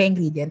natitipirin nila yung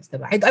ingredients,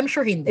 diba? I'm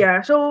sure hindi.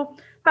 Yeah, so,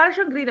 para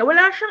siyang green.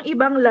 Wala siyang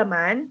ibang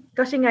laman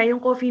kasi nga yung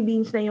coffee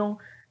beans na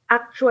yung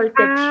actual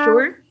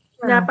texture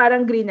na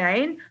parang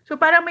greenine. So,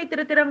 parang may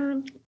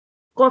tira-tirang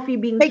coffee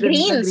beans. May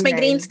greens.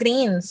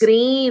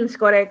 Greens,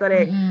 correct.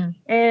 Mm-hmm.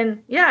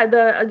 And yeah,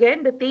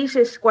 the taste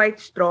is quite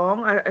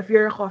strong. If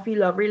you're a coffee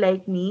lover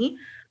like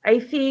me, I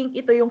think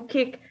ito yung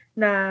kick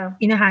na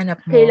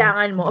hinahanap mo.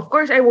 Kailangan mo. Of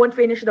course, I won't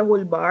finish the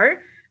whole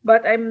bar,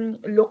 but I'm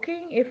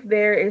looking if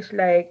there is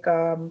like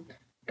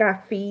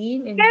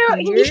caffeine in Pero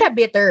here. hindi siya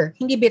bitter.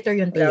 Hindi bitter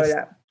yung taste.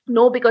 Wala.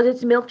 No, because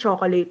it's milk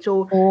chocolate.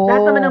 So,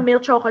 lahat naman ng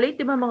milk chocolate,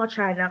 di ba mga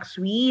Chanak,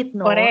 sweet,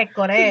 no? Correct.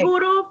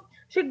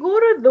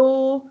 Siguro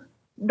though,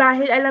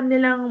 dahil alam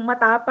nilang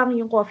matapang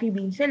yung coffee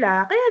beans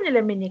nila, kaya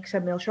nila minix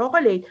sa milk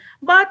chocolate.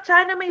 But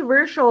sana may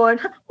version,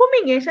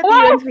 humingi sa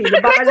TNC.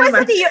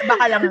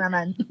 Baka lang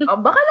naman.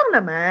 Baka lang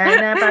naman.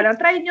 Na parang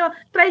try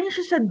nyo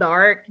siya sa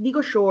dark. Hindi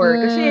ko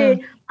sure. Kasi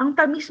ang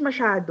tamis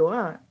masyado.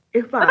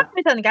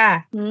 Matatamisan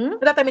ka?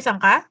 Matatamisan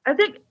ka? I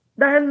think,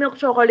 dahil milk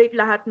chocolate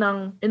lahat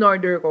ng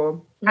in-order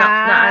ko.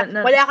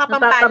 Wala ka pang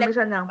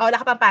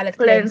palette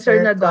cleanser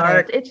na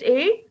dark. Correct. It's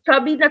a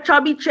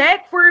chubby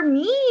check for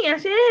me.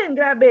 As in,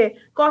 grabe.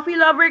 Coffee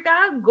lover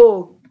ka?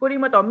 Go. Kunin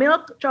mo to.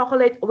 Milk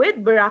chocolate with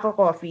Barako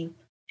coffee.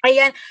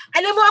 Ayan.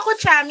 Alam mo ako,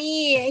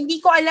 Chami,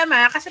 hindi ko alam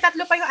kasi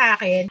tatlo pa yung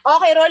akin.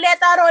 Okay,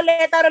 roleta.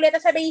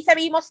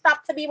 Sabi mo stop.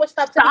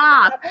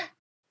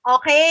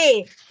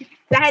 Okay.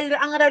 Dahil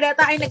ang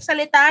roleta ay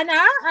nagsalita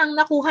na, ang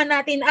nakuha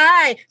natin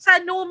ay sa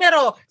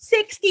numero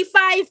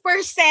 65%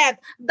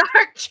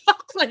 dark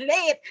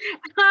chocolate.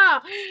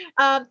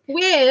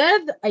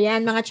 With,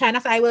 ayan mga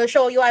Chanas, I will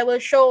show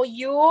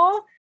you.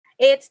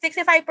 It's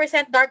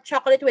 65% dark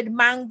chocolate with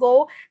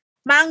mango,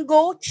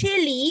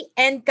 chili,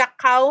 and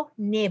cacao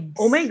nibs.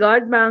 Oh my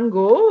God,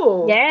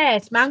 mango!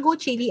 Yes, mango,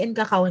 chili, and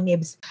cacao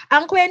nibs.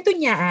 Ang kwento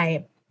niya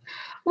ay,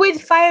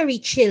 with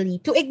fiery chili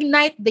to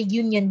ignite the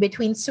union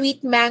between sweet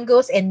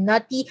mangoes and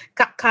nutty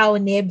cacao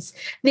nibs.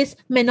 This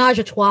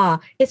ménage à trois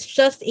is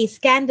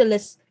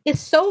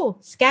so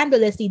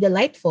scandalously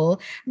delightful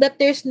that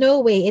there's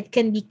no way it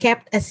can be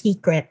kept a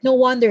secret. No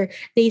wonder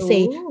they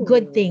say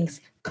good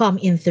things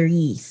come in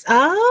threes.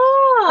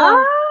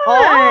 Oh,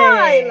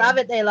 I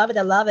love it. I love it.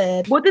 I love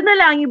it. Buti na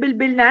lang yung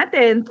bilbil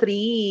natin,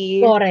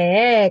 3.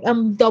 Correct.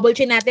 Ang double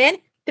chin natin,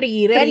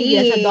 3 rin. Hindi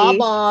na siya 3.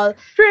 double.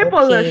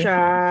 Triple na Okay.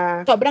 siya.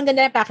 Sobrang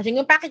ganda ng packaging.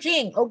 Yung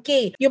packaging,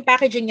 okay. Yung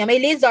packaging niya,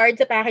 may lizard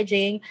sa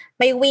packaging,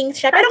 may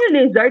wings siya. Pero Pero, yung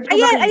lizard, ko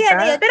ayan.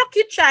 makita. Pero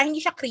cute siya, hindi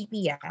siya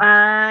creepy. Yeah.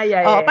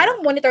 Oh,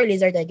 parang monitor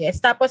lizard, I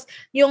guess. Tapos,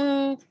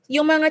 yung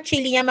mga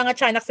chili niya, mga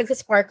Chanax,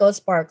 sparkle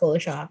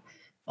siya.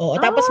 Oh,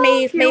 tapos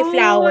may cute.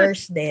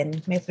 flowers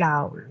din. May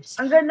flowers.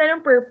 Ang ganda ng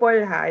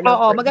purple, ha? I love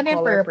Oo, the maganda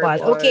yung color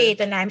purple. Okay,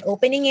 ito na. I'm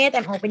opening it.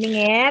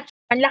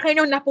 Ang laki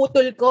nung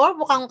naputol ko.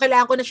 Mukhang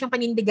kailangan ko na siyang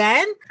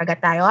panindigan. Kagat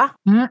tayo, ah.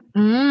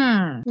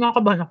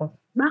 Nakakabahan ako.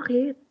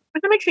 Bakit?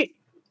 Ito may cheese.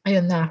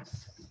 Ayun na.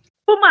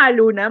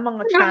 Pumalo na,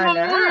 mga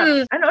tsana.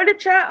 Ano ulit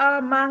siya?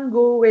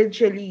 Mango with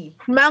chili.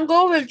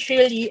 Mango with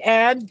chili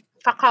and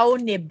cacao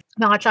nib.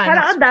 Mga Chanax.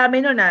 Parang ang dami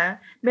nun, ah.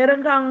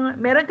 Meron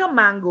kang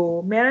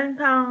mango, meron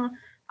kang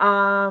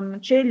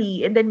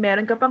chili, and then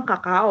meron ka pang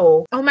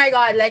cacao. Oh my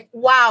God, like,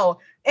 wow.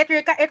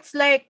 It's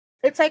like,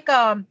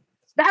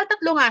 dahil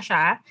tatlo nga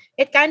siya,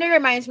 it kind of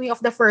reminds me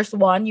of the first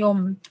one,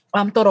 yung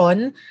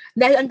turon.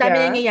 Dahil ang dami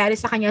nangyayari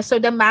sa kanya.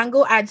 So, the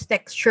mango adds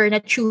texture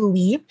na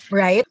chewy,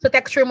 right? So,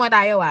 texture mo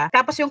tayo, ah.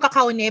 Tapos yung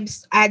cacao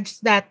nibs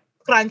adds that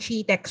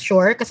crunchy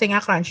texture, kasi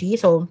nga crunchy.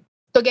 So,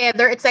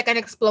 together, it's like an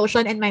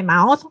explosion in my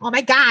mouth. Oh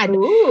my God.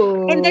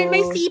 Ooh. And then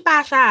may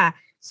sipa siya.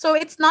 So,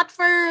 it's not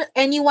for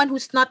anyone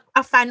who's not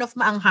a fan of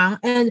maanghang.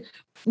 And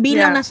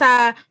bilang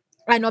nasa,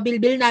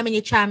 bilbil namin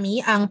ni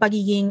Chami, ang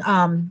pagiging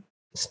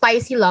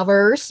spice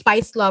lovers.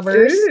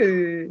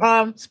 Ooh.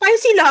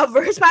 Spicy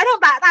lovers.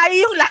 Parang ba tayo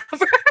yung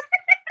lovers?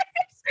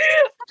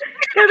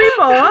 Sabi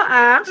po,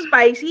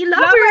 spicy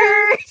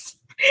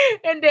lovers.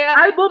 And then,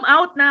 Album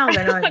out now.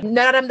 Ganon.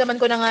 nararamdaman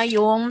ko na nga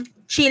yung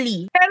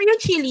chili. Pero yung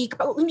chili,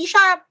 hindi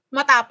siya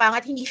matapang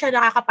at hindi siya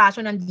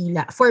nakakapaso ng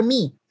dila. For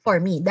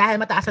me, dahil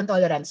mataas ang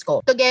tolerance ko.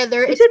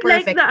 Together, Is it's it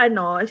perfect.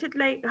 is it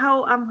like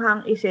how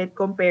anghang is it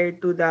compared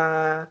to the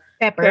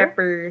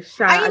Pepper?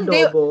 sa Ay,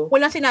 hindi. adobo?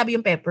 Walang sinabi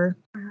yung pepper.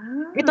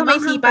 Ito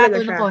may Anghang sipa talaga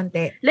ito ng siya.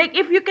 konti. Like,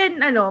 if you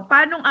can,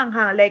 paanong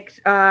anghang? Like,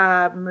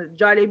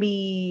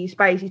 Jollibee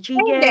spicy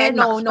chicken, Hindi,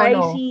 no.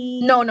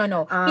 McSpicy? No.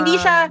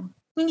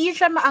 Hindi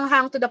siya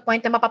maanghang to the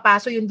point na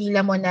mapapaso yung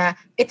dila mo na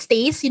it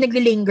stays, yung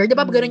naglilinger.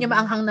 Diba ganun yung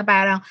maanghang na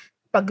parang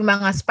pag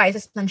mga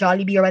spices ng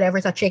Jollibee or whatever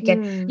sa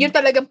chicken, yun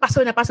talagang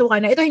paso ka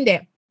na. Ito hindi.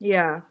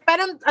 Yeah.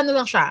 Parang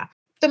lang siya.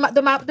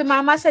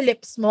 Tumama sa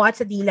lips mo at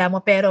sa dila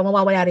mo pero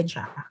mawawala rin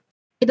siya.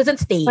 It doesn't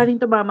stay. Parang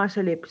tumama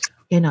sa lips.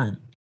 Ganon.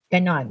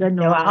 Ganon.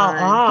 Diba?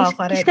 Oo,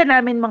 Kiss ka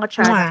namin, mga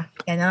tsana.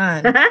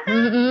 Ganon.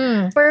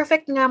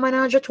 Perfect nga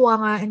manajatwa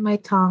nga in my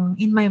tongue,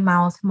 in my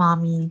mouth,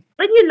 mommy.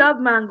 And you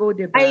love mango,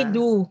 diba? I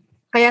do.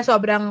 Kaya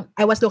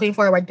I was looking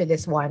forward to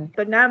this one.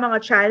 Ito na, mga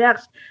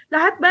Chanax.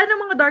 Lahat ba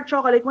ng mga dark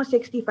chocolate mo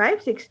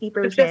 65,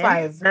 60%?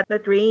 65.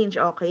 That range,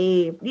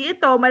 okay.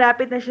 Dito,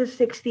 malapit na siya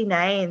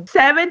 69.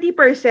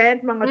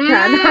 70% mga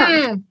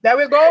Chanax. There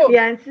we go.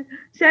 Yan,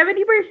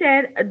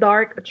 70%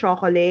 dark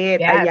chocolate.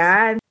 Yes.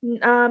 Ayan.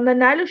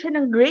 Nanalo siya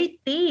ng Great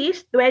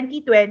Taste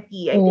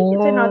 2020. I think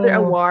it's another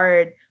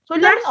award. So,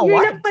 last year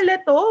lang pala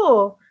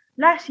to.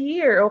 Last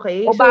year,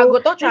 okay? O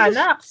bago to,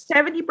 Chanax.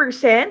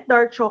 70%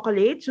 dark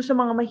chocolate. So, sa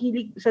mga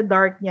mahilig sa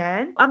dark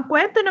niyan, ang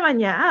kwento naman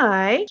niya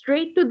ay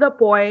straight to the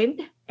point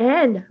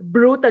and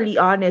brutally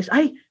honest.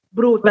 Ay,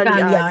 brutally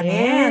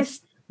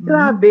honest.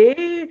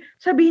 Grabe.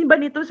 Sabihin ba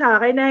nito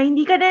sa akin na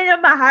hindi ka na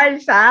mahal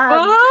sa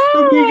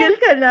tumigil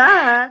ka na.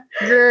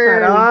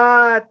 Girl.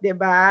 Charot,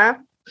 diba?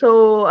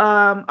 So,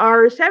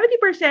 our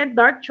 70%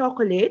 dark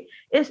chocolate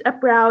is a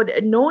proud,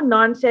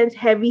 no-nonsense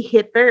heavy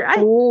hitter.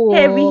 Ay,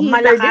 heavy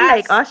hitter din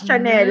like us,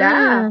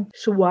 Chanela.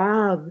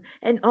 Suave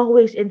and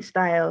always in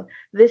style.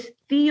 This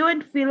Theo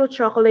and Philo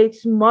chocolate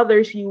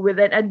smothers you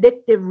with an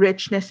addictive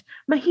richness.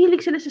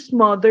 Mahilig sila sa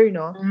smother,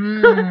 no?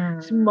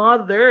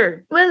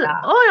 Smother. Well,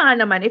 nga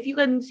naman. If you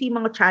can see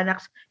mga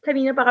Chanax,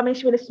 kanina pa kami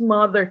sila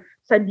smother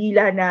sa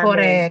dila namin.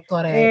 Correct.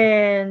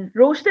 And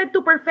roasted to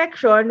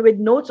perfection with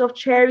notes of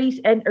cherries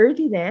and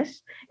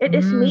earthiness, it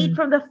is made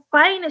from the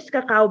finest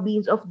cacao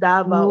beans of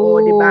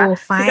Davao, di ba?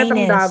 Sikat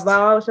ang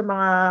Davao sa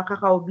mga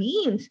cacao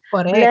beans.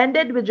 Correct.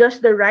 Blended with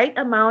just the right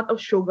amount of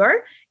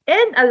sugar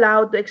and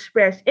allowed to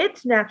express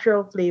its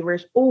natural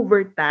flavors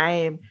over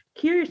time.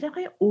 Curious, na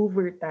kaya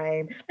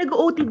overtime?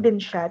 Nag-OT din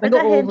siya.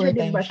 Taga-hencha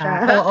din ba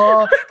siya?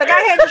 Oo.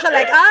 Taga-hencha siya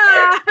like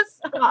us.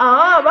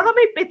 Oo, baka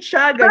may pitch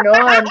siya,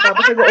 gano'n.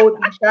 Tapos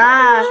nag-OT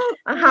siya.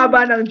 Ang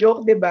haba ng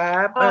joke, di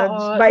ba?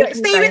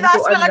 Stay with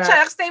us, mga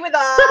Chanax. Stay with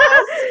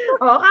us.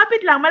 Oo,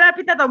 kapit lang.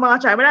 Malapit na to, mga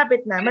Chanax.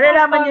 Malapit na.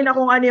 Malalaman niyo na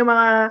kung ano yung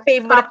mga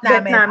favorite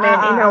namin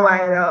in a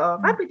while. Oo,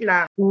 kapit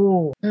lang.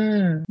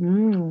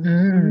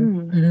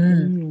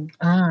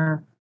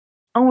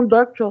 Ang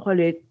dark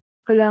chocolate,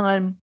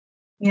 kailangan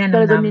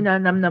talaga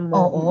ninanamnam mo.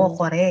 Oo,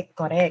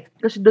 correct.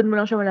 Kasi doon mo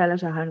lang siya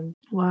malalasahan.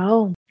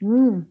 Wow.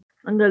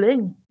 Ang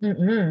galing.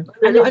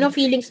 Anong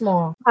feelings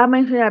mo?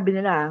 Tama yung sinabi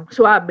nila.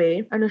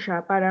 Suabe. Ano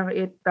siya? Parang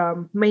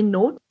may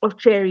note of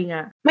cherry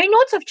nga. May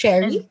notes of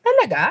cherry?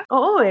 Talaga?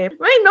 Oo eh.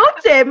 May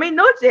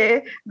notes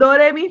eh. Do,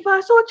 re, mi, fa,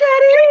 so,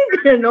 cherry.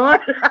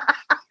 Ganon.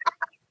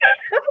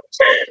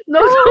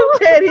 Notes of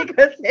cherry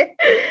kasi.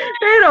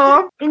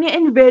 Pero,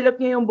 ini-envelop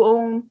niya yung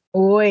buong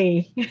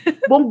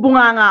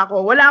bunganga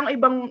ko. Wala akong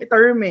ibang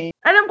term eh.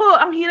 Alam ko,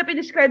 ang hirap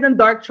i-describe ng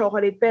dark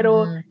chocolate,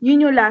 pero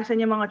yun yung lasa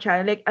niya mga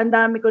channel. Like, ang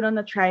dami ko nang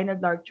na-try na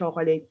dark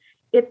chocolate.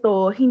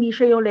 Ito, hindi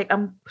siya yung like,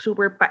 ang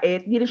super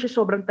pait. Hindi rin siya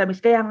sobrang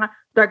tamis. Kaya nga,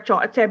 dark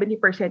chocolate,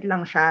 70%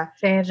 lang siya.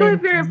 70. So,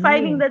 if you're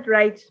finding that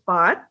right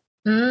spot,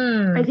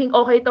 I think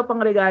okay ito pang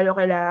regalo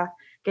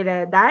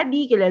kila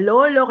daddy, kila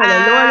lolo, kila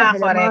lola,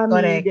 kila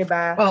mommy,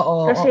 diba?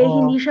 Kasi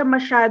hindi siya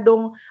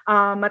masyadong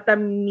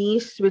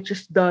matamis, which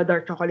is the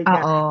dark chocolate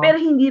niya.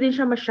 Pero hindi rin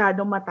siya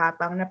masyadong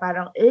matapang na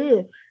parang,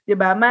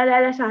 diba?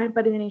 Malalasahin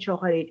pa rin yung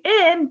chocolate.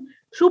 And,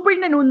 super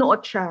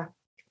nanunuot siya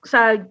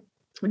sa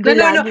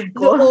gilagid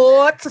ko.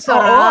 Nanunuot sa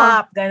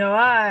sarap.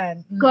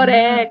 Ganon.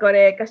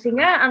 Correct. Kasi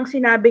nga, ang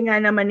sinabi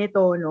nga naman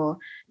nito, no,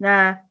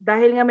 na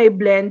dahil nga may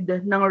blend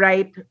ng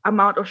right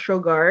amount of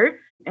sugar,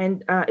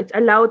 and it's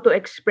allowed to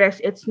express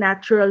its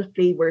natural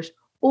flavors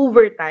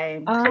over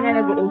time. Kasi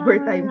nga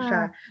nag-overtime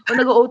siya. O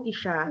nag-OT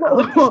siya.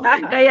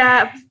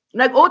 Kaya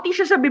nag-OT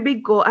siya sa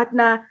bibig ko at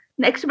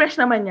na-express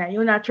naman niya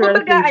yung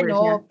natural flavors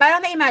niya. Parang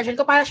na-imagine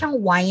ko, parang siyang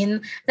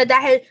wine na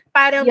dahil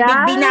parang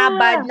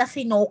binabad na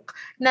sinok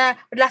na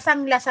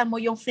lasang-lasa mo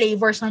yung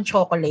flavors ng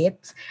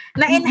chocolate,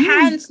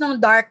 na-enhance ng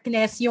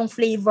darkness yung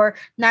flavor,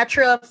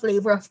 natural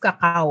flavor of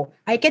cacao.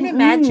 I can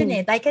imagine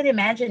it.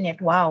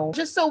 Wow.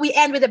 Just so we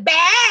end with a bang!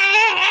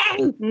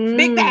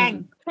 Big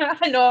bang!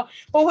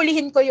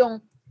 Huhulihin ko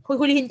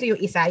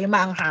yung isa, yung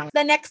maanghang.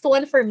 The next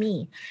one for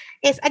me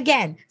is,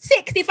 again,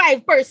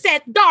 65%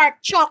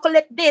 dark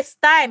chocolate this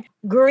time.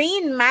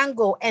 Green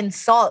mango and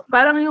salt.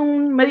 Parang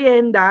yung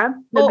merienda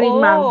na green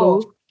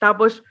mango.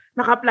 Tapos,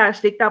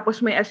 naka-plastic,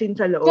 tapos may asin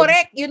sa loob.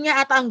 Correct. Yun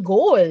nga ata ang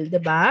goal,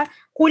 diba?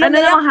 Kulang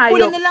na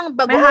lang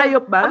bago. May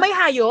hayop ba? May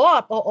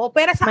hayop. Oo.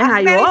 Pero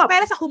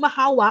sa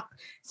humahawak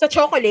sa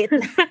chocolate,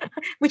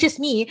 which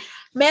is me,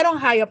 merong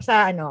hayop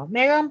sa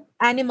merong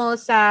animal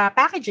sa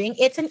packaging.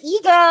 It's an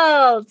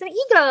eagle.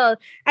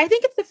 I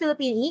think it's the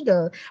Philippine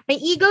eagle.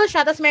 May eagle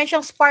siya, tapos meron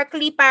siyang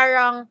sparkly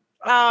parang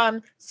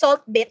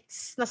salt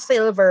bits na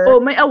silver. Oh,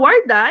 may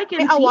award I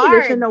can see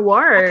there's an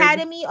award.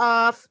 Academy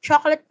of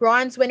Chocolate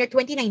Bronze winner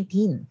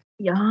 2019.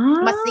 Yeah.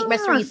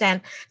 Mas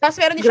recent.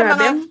 Tapos meron din siya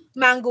mga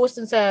mangoes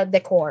dun sa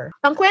decor.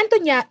 Ang kwento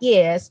niya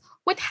is,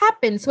 what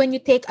happens when you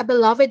take a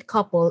beloved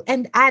couple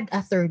and add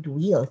a third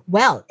wheel?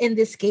 Well, in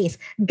this case,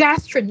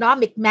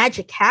 gastronomic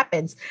magic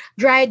happens.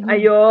 Dried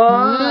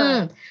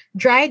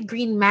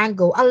green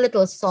mango, a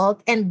little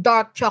salt, and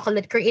dark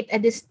chocolate create a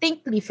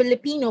distinctly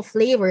Filipino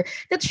flavor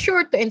that's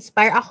sure to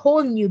inspire a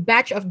whole new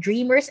batch of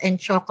dreamers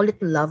and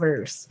chocolate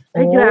lovers.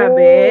 Ay,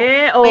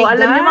 grabe.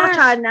 Alam niyo mga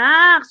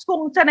Chanaks,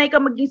 kung sanay ka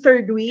maging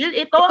third wheel,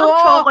 ito ang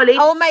chocolate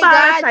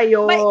para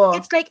sa'yo.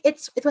 It's like,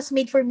 it was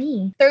made for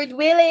me. Third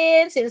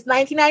wheeling since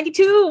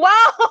 1992.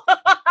 Wow!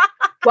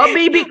 Wow,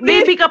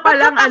 baby ka pa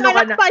lang,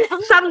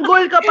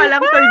 sanggol ka pa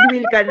lang, third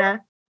wheel ka na.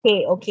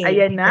 Okay.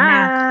 Ayan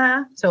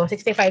na. So,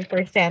 65%.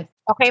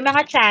 Okay,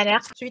 mga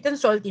Chanaks, sweet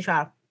and salty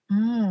siya.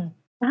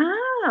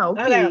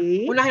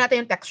 Okay. Unahin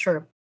natin yung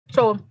texture.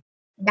 So,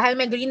 dahil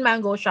may green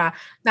mango siya,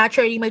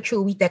 naturally may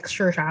chewy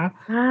texture siya.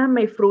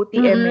 May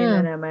fruity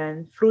na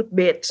naman. Fruit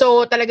bits.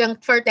 So,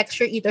 talagang for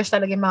texture eaters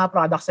talaga yung mga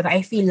products na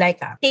I feel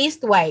like.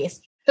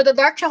 Taste-wise, so the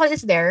dark chocolate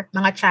is there,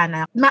 mga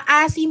Chanak.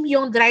 Maasim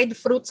yung dried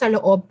fruit sa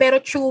loob,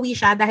 pero chewy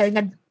siya dahil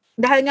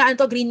nga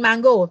green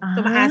mango. So,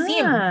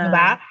 maasim.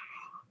 Diba?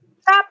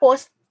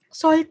 Tapos,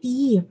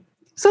 salty.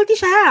 Salty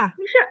siya.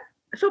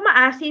 So,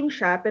 maasim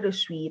siya, pero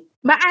sweet.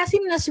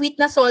 Maasim na sweet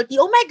na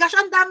salty. Oh my gosh,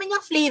 ang dami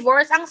niyang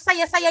flavors. Ang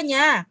saya-saya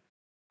niya.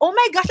 Oh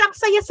my gosh, ang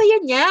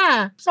saya-saya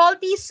niya.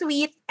 Salty,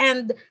 sweet,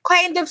 and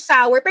kind of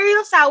sour. Pero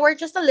yung sour,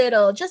 just a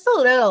little.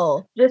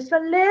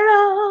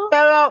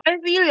 Pero I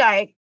feel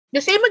like, the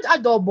same with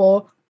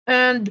adobo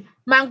and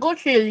mango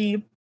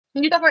chili,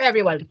 hindi to for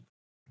everyone.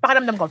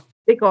 Pakiramdam ko.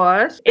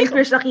 Because, in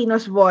Chris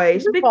Aquino's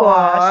voice,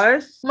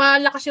 because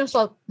malakas yung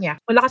salt niya.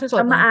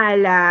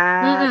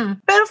 Maalat.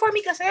 Pero for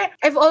me kasi,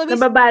 I've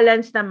always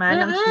nababalance naman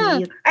ang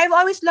sweet. I've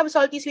always loved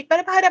salty sweet.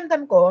 Pero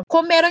pakiramdam ko,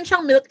 kung meron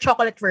siyang milk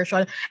chocolate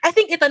version, I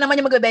think ito naman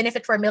yung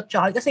mag-benefit for milk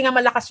chocolate kasi nga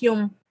malakas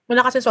yung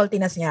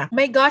saltiness niya.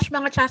 My gosh,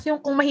 mga chance yung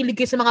kung mahilig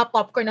kayo sa mga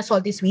popcorn na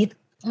salty sweet,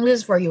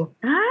 this is for you.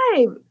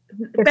 Ay,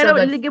 pero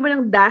iligyan mo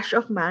ng dash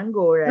of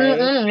mango, right?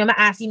 Yung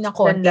maasim na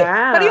konti.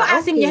 Pero yung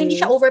asim niya, hindi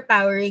siya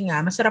overpowering.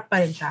 Masarap pa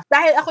rin siya.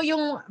 Dahil ako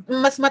yung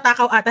mas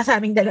matakaw ata sa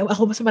aming dalawa,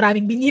 ako mas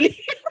maraming binili.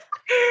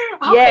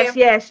 Okay.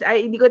 Yes.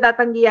 Ay, hindi ko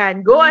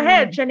tatanggihan. Go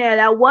ahead,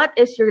 Chanela. What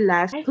is your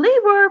last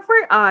flavor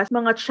for us,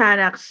 mga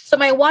Chanaks? So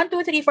my 1, 2,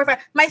 3, 4,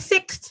 5. My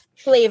 6th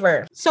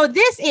flavor. So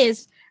this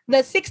is the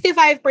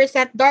 65%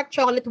 dark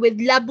chocolate with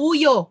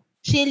labuyo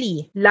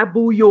chili.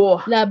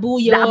 Labuyo.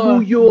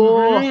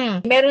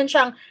 Meron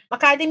siyang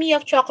Academy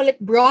of Chocolate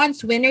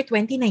Bronze winner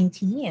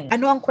 2019.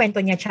 Ano ang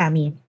kwento niya,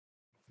 Chami?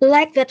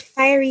 Like that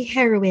fiery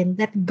heroine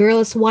that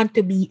girls want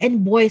to be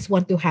and boys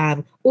want to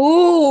have.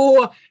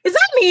 Ooh! Is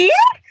that me?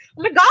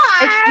 Oh my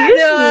God!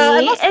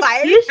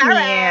 Excuse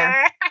me.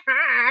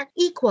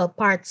 Equal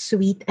parts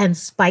sweet and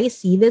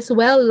spicy, this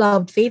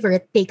well-loved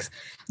favorite takes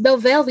the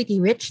velvety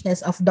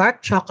richness of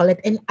dark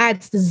chocolate and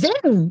adds the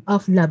zing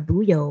of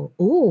Labuyo.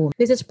 Ooh,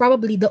 this is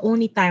probably the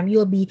only time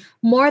you'll be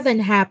more than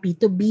happy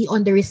to be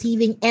on the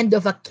receiving end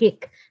of a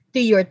kick to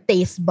your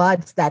taste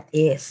buds, that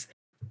is.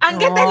 Ang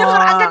ganda ng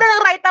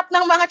write-up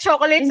ng mga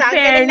chocolates.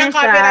 In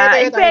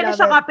fairness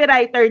sa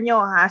copywriter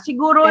nyo, ha?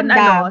 Siguro,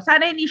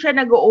 sana hindi siya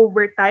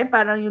nag-overtime,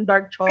 parang yung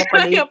dark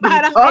chocolate.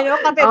 Parang,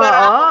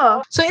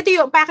 kapibara. So, ito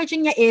yung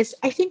packaging niya is,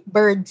 I think,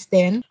 birds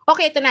din.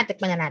 Okay, ito na,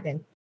 tikman na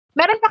natin.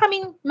 Meron pa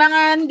kaming mga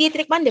hindi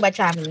tikman, di ba,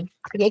 Chami?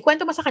 Sige,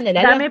 ikwento mo sa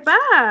kanila. Dami pa.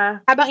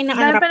 Habang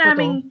ina-unwrap ko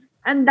to.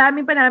 Ang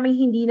dami pa namin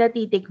hindi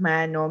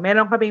natitikman, no?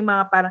 Meron kaming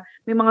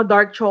may mga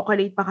dark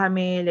chocolate pa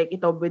kami, like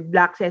ito with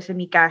black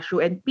sesame,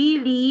 cashew, and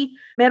pili.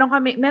 Meron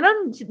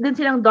din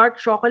silang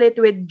dark chocolate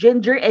with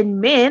ginger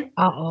and mint.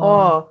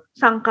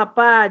 Sangka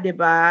pa, di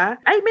ba?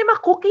 Ay, may mga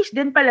cookies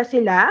din pala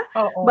sila.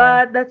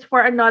 But that's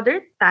for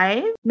another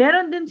time.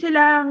 Meron din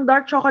silang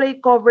dark chocolate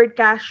covered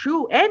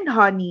cashew and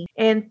honey.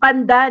 And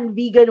pandan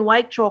vegan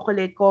white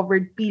chocolate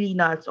covered pili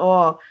nuts.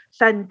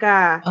 San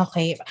ka?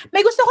 Okay.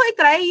 May gusto ko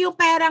i-try yung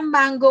parang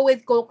mango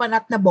with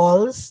coconut na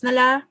balls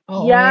nila.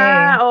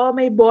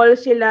 May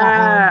balls sila.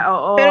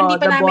 Pero hindi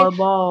pa namin,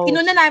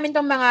 inuna namin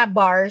tong mga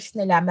bars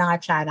nila,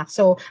 mga tiyanak.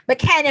 So,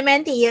 baka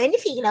naman to you in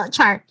the feel,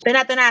 char.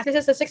 Ito na. This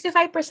is a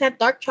 65%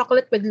 dark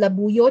chocolate with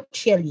Labuyo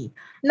chili.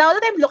 Now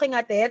that I'm looking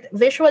at it,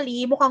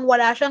 visually, mukhang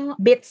wala siyang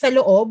bit sa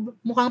loob.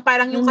 Mukhang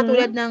parang yung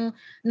katulad ng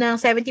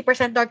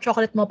 70% dark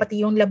chocolate mo,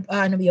 pati yung,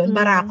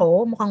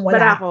 barako. Mukhang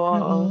wala.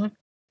 Barako,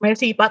 May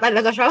sipa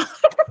talaga siya.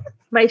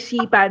 May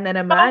sipa na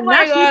naman.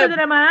 Nasipa na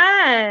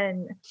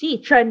naman.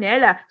 Si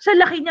Chanela. Sa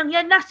laki niyang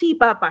yan,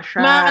 nasipa pa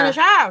siya.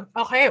 Siya?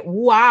 Okay.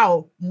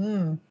 Wow.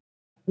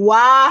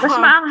 Wow. Mas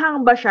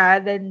maanghang ba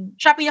siya than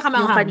siya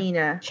pinakamanghang yung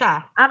kanina?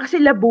 Siya.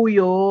 Kasi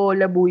labuyo.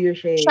 Labuyo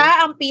siya. Siya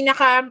ang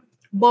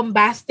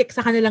pinaka-bombastic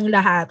sa kanilang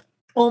lahat.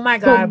 Oh my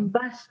God.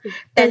 Bombastic.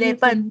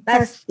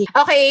 Telefantastic.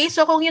 Okay,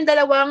 so kung yung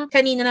dalawang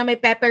kanina na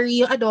may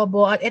peppery yung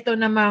adobo at ito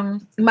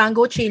namang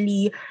mango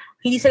chili,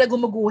 hindi sila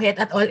gumuguhit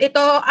at all.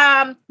 Ito,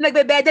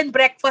 nagbe-bed and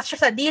breakfast siya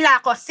sa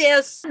dila ko,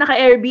 sis.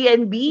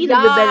 Naka-Airbnb,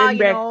 nagbe-bed and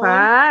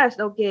breakfast.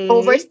 Okay.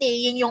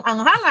 Overstaying yung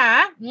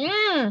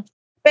anghang,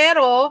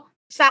 Pero,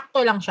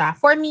 sakto lang siya.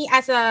 For me,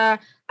 as a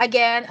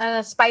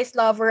spice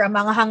lover, a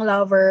manghang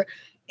lover,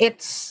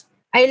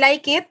 I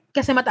like it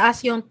kasi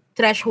mataas yung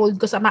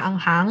threshold ko sa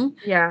maanghang.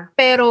 Yeah.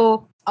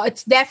 Pero,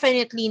 it's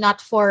definitely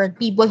not for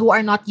people who are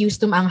not used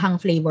to maanghang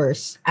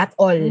flavors at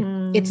all.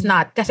 It's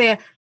not.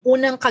 Kasi,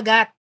 unang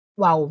kagat,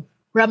 wow,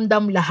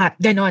 ramdam lahat.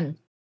 Ganon.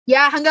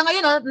 Yeah, hanggang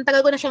ngayon, tagal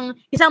ko na siyang,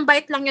 isang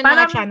bite lang yun,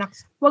 mga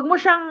tiyanaks. Wag mo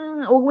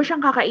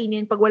siyang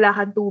kakainin pag wala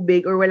kang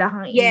tubig or wala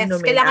kang iinumin.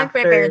 Yes, kailangan after.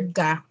 Prepared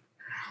ka.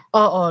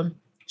 Oo.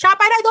 Tsaka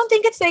I don't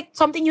think it's like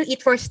something you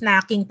eat for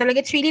snacking.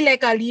 Talaga, it's really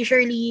like a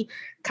leisurely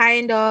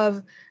kind of,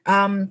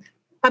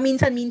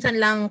 paminsan-minsan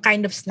lang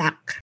kind of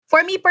snack.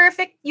 For me,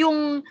 perfect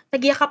yung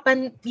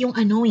nagyakapan, yung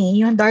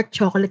yung dark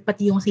chocolate,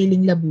 pati yung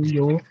siling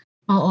labuyo.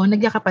 Oo,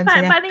 nagyakapan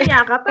sila. Paano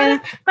yakap?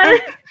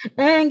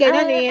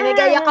 Gano'n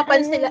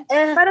nagyakapan sila.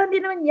 Parang hindi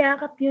naman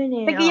yakap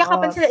yun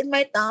Nagyakapan sila in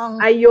my tongue.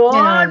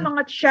 Ayun,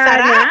 mga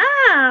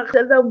tiyanak.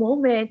 The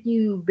moment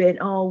you've been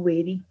all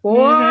waiting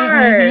for.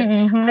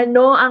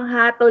 Ano ang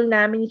hatol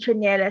namin ni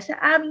Chanela sa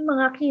aming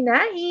mga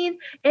kinain?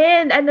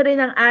 And ano rin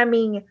ang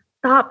aming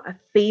top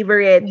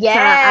favorite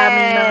sa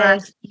aming mga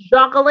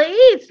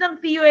chocolates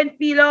ng Fio and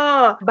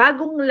Filo.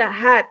 Bagong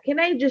lahat. Can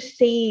I just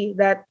say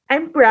that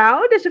I'm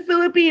proud as a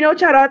Filipino,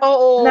 charot,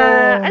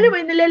 na, alam mo,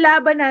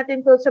 nilalaban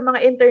natin to sa mga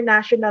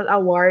international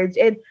awards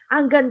and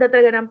ang ganda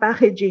talaga ng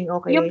packaging,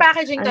 okay? Yung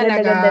packaging ang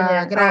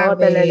talaga, grabe.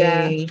 Talaga.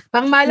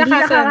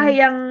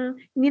 Pangmalakasan.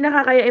 Hindi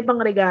nakakaya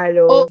ibang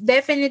regalo. Oh,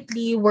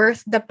 definitely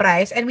worth the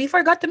price. And we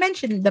forgot to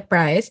mention the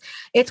price.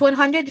 It's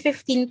 115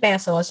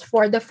 pesos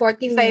for the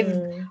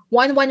 115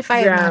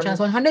 grams.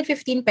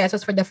 115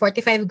 pesos for the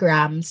 45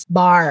 grams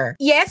bar.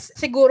 Yes,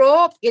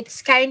 siguro,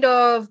 it's kind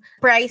of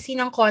pricey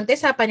ng konti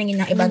sa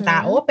paningin ng ibang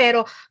tao,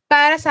 pero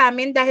para sa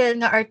amin, dahil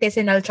nga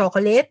artisanal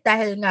chocolate,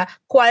 dahil nga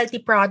quality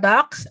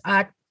products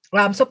at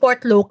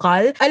support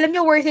local, alam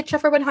nyo, worth it siya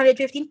for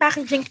 115.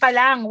 Packaging pa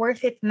lang,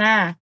 worth it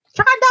na.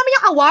 Tsaka ang dami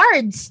yung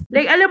awards.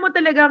 Like, alam mo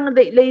talagang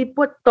they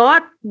put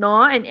thought,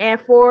 no? And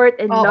effort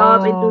and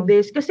love into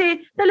this.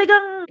 Kasi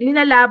talagang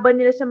linalaban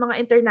nila sa mga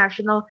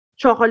international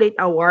chocolate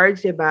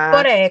awards, diba?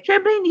 Correct.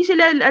 Siyempre, hindi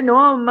sila,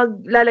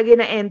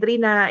 maglalagay ng entry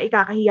na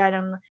ikakahiya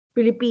ng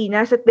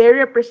Pilipinas, that they're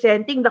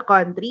representing the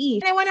country.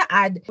 And I wanna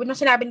add, nung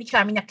sinabi ni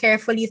Chami na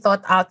carefully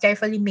thought out,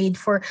 carefully made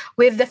for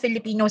with the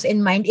Filipinos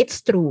in mind, it's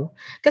true.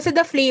 Kasi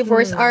the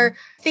flavors are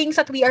things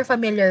that we are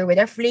familiar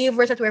with, are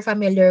flavors that we're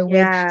familiar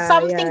with,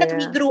 something that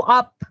we grew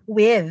up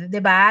with,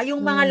 diba?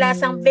 Yung mga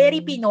lasang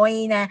very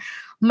Pinoy na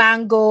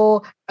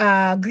mango,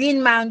 green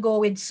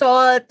mango with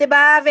salt,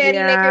 diba? Very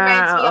like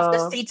reminds me of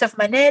the streets of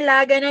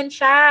Manila, ganun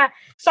siya.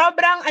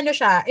 Sobrang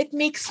siya, it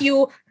makes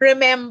you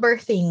remember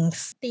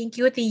things. Thank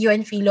you, Tio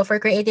and Philo,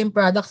 for creating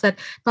products that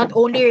not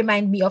only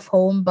remind me of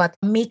home, but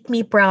make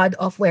me proud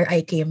of where I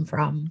came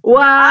from.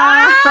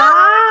 Wow!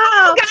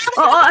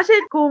 Oo, kasi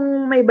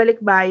kung may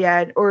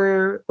balikbayan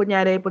or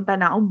kunyari punta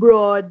na akong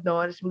abroad,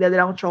 no, tapos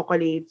magdadala akong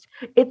chocolates,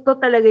 ito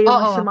talaga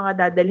yung sa mga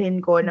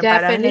dadalhin ko na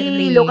parang,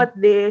 hey, look at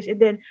this. And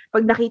then,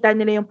 pag nakita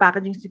nila yung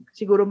packaging,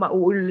 siguro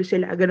mauulo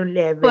sila, ganun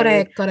level.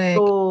 Correct.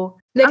 So,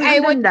 Like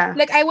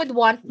I would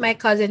want my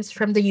cousins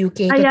from the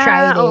UK to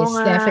try this,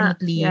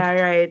 definitely. Yeah,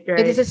 right.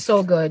 This is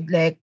so good.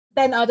 Like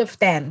 10 out of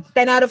 10.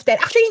 10 out of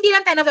 10. Actually, hindi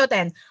lang 10 out of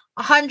 10.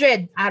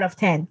 100 out of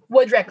 10.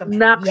 Would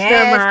recommend. Naks yes.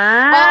 naman.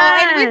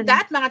 And with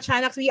that, mga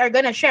Chanax, we are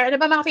gonna share. Ano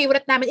ba mga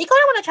favorite namin? Ikaw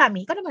na muna,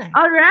 Chami. Ikaw na muna.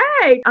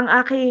 Alright. Ang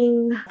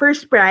aking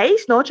first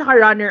prize, no? Tsaka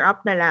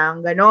runner-up na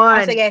lang.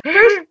 Ganon. Sige.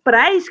 First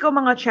prize ko,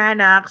 mga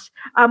Chanax,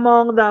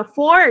 among the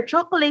 4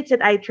 chocolates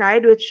that I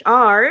tried, which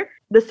are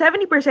the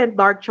 70%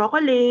 dark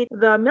chocolate,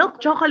 the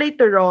milk chocolate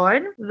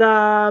turon,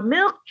 the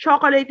milk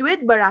chocolate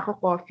with Barako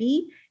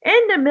coffee,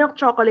 and the milk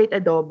chocolate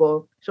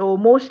adobo. So,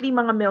 mostly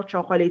mga milk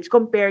chocolates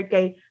compared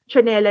kay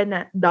Chanela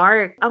na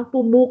dark. Ang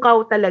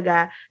pumukaw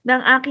talaga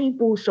ng aking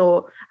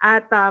puso.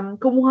 At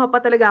kumuha pa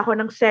talaga ako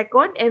ng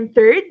second and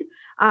third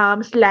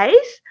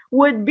slice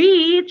would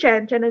be,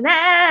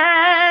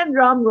 chan-chananan,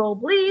 drum roll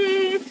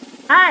please,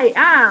 ay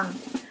ang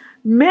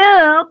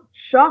milk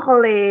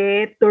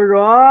chocolate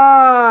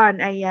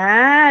turon.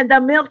 Ayan. The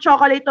milk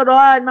chocolate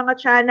turon, mga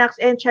Chanax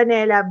and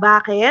Chanela.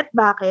 Bakit?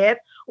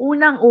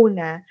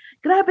 Unang-una,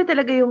 grabe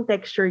talaga yung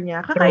texture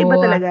niya.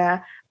 Kakaiba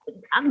talaga.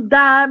 Ang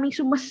daming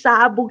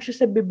sumasabog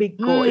siya sa bibig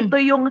ko.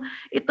 Ito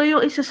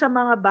yung isa sa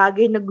mga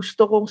bagay na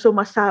gusto kong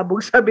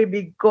sumasabog sa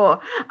bibig ko.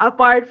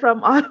 Apart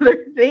from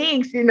other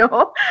things, you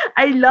know?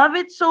 I love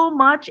it so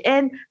much.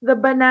 And the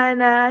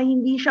banana,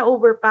 hindi siya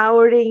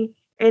overpowering.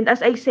 And as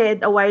I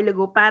said a while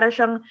ago, para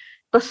siyang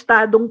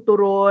tostadong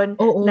turon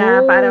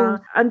na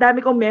parang ang dami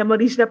kong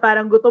memories na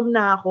parang gutom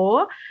na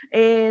ako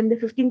and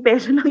 15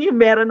 peso lang yung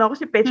meron ako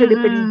si Pecha de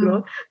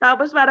Peligro.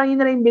 Tapos parang yun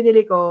na rin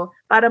binili ko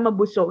para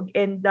mabusog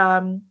and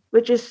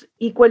which is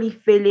equally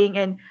filling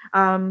and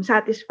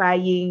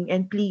satisfying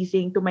and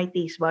pleasing to my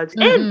taste buds.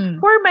 And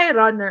for my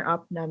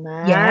runner-up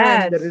naman.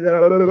 Yes.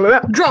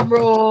 Drum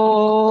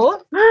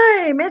roll!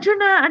 Ay, medyo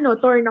na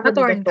torn ako.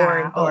 Torn.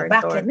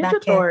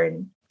 Medyo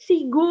torn.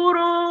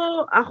 Siguro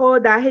ako,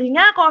 dahil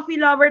nga coffee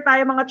lover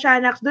tayo mga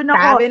Chanax, dun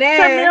ako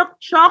sa milk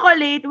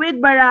chocolate with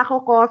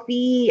Barako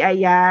coffee.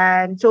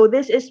 Ayan. So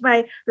this is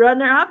my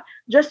runner-up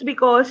just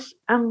because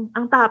ang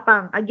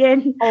tapang.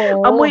 Again,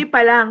 amoy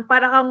pa lang.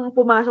 Para kang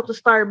pumasok sa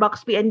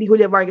Starbucks PNB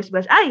Julio Vargas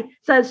Blush. Ay,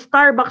 sa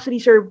Starbucks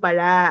Reserve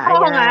pala.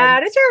 Oo nga,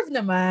 Reserve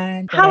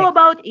naman. How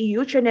about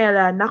you,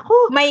 Chanela? Naku,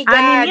 my God.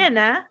 Anim yan,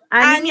 ha?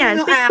 Anim yan.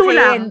 Pick 2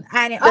 lang.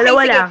 Okay,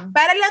 Dalawa sige. lang.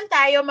 Para lang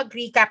tayo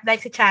mag-recap like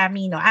si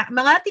Chami, no?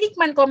 Mga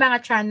tinikman ko, mga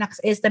Chanax,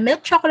 is the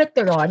milk chocolate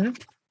turon,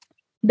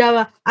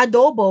 the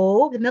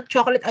adobo, the milk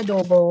chocolate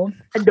adobo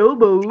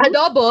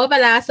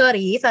pala,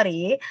 sorry.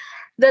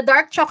 The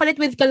dark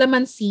chocolate with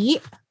calamansi,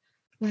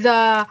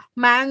 the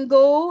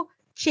mango,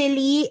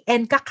 chili,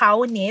 and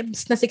cacao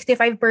nibs na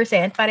 65%,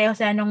 pareho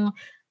sa nung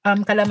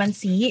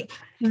calamansi,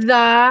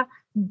 the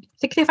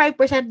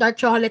 65% dark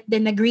chocolate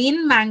din na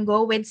green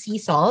mango with sea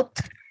salt,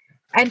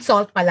 and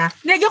salt pala.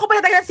 Nilagyan ko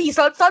pala tayo ng sea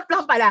salt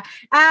lang pala.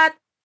 At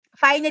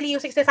finally,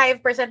 yung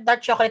 65%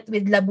 dark chocolate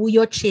with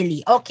labuyo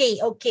chili.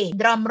 Okay.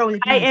 Drum roll,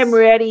 please. I am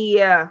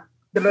ready.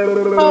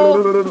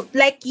 So,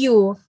 like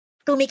you,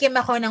 tumikim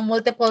ako ng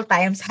multiple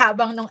times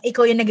habang nung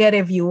ikaw yung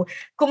nag-review.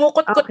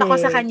 Kumukot-kot ako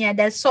sa kanya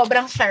dahil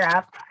sobrang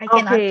sarap. I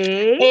cannot.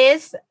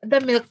 Is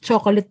the milk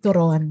chocolate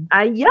turon.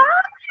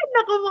 Ayan!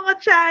 Naku mga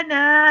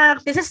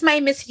Chanax! This is my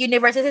Miss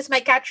Universe. This is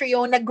my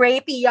Catriona Gray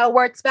Pia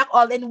Wurtzbach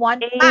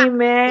all-in-one.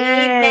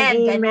 Amen!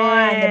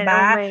 Ganon, diba?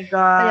 Oh my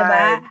God.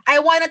 Diba?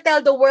 I wanna tell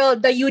the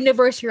world, the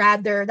universe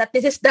rather, that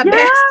this is the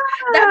best.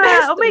 The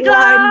best oh my one.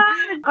 God!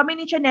 Kami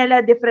ni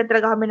Chanela, different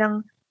talaga kami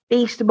ng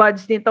taste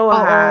buds nito,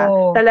 ha?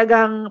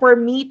 Talagang, for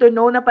me to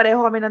know na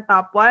pareho kami ng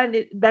top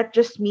 1, that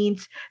just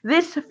means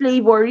this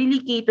flavor really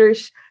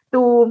caters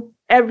to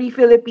every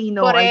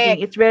Filipino. Correct. I think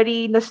it's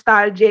very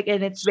nostalgic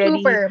and it's very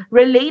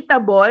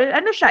relatable.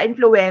 Ano siya?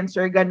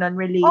 Influencer, ganon,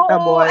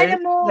 relatable. Alam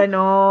mo,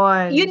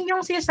 ganon. Yun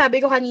yung sinasabi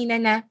ko kanina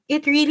na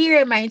it really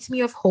reminds me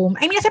of home.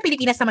 I mean, nasa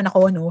Pilipinas naman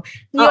ako, no?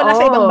 Hindi ako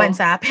nasa ibang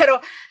bansa.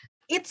 Pero,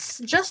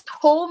 it's just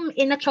home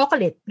in a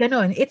chocolate.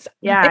 Ganon. It's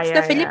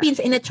the Philippines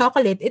in a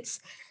chocolate.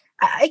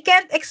 I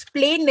can't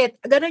explain it.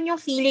 Ganon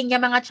yung feeling niya,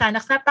 mga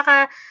Chanax.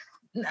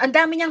 Ang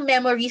dami niyang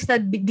memories na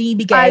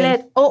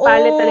binibigay.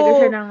 Palette talaga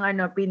siya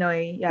ng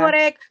Pinoy. Yeah.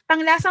 Correct.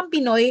 Panglasang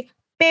Pinoy,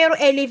 pero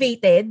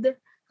elevated.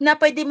 na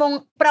pwede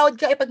mong proud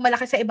ka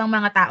ipagmalaki sa ibang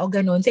mga tao,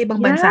 ganun, sa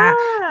ibang bansa.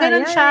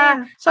 Ganun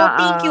siya. So,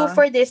 thank you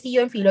for this,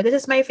 Tio and Philo. This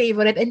is my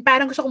favorite. And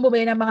parang gusto kong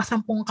bumili ng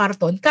mga 10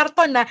 karton.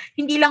 Karton na,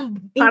 hindi lang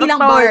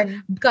bar.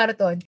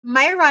 Karton.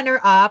 My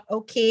runner-up,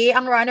 okay,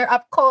 ang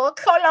runner-up ko,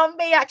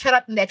 Colombia.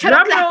 Charot, hindi.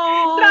 Charot lang.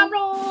 Drum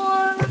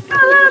roll!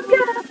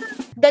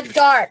 The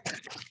dark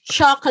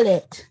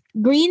chocolate.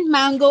 Green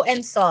mango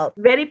and salt.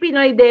 Very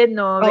Pinoy din,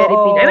 no? Very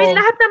Pinoy. I mean,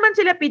 lahat naman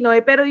sila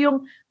Pinoy, pero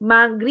yung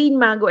green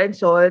mango and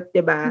salt,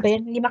 diba?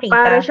 Hindi makita.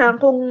 Para siyang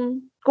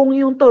kung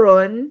yung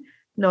turon,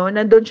 no,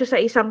 nandun siya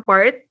sa isang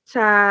part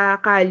sa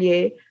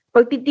kalye,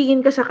 pag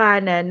titingin ka sa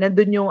kanan,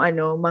 nandun yung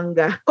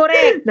mangga.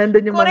 Correct.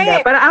 Nandun yung mangga.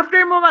 Para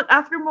after mo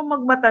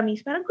magmatamis,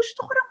 parang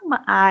gusto ko lang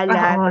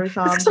maalat or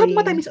something. Gusto ko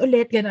matamis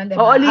ulit, gano'n,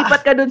 diba? Oo,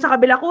 lipat ka dun sa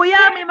kabila.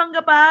 Kuya, may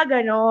mangga pa,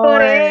 gano'n.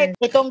 Correct.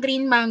 Itong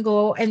green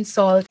mango and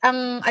salt,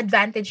 ang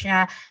advantage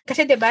niya,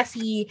 kasi diba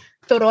si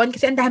turon,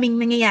 kasi ang daming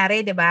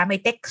nangyayari, diba?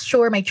 May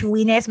texture, may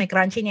chewiness, may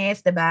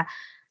crunchiness, diba?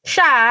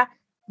 Siya,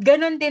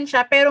 ganun din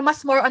siya, pero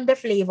mas more on the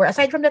flavor.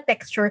 Aside from the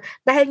texture,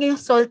 dahil nga yung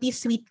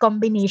salty-sweet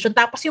combination,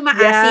 tapos yung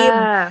maasim.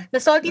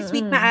 The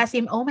salty-sweet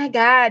maasim, oh my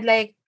God,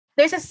 like,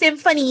 there's a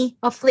symphony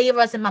of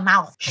flavors in my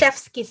mouth.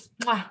 Chef's kiss.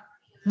 Mwah.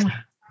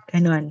 Mwah.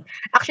 Ganun.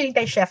 Actually,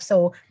 tayo chef,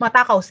 so,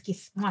 matakaw's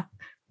kiss. Mwah.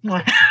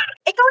 Mwah.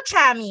 Ikaw,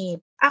 Chami,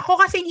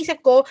 ako kasi naisip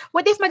ko,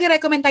 what if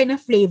mag-recommend tayo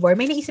ng flavor?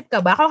 May naisip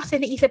ka ba? Ako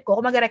kasi naisip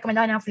ko, kung mag-recommend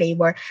ako ng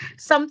flavor,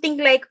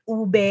 something like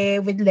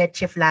ube with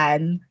leche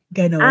flan.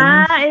 Ganon.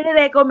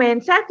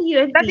 I-recommend sa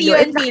Tio and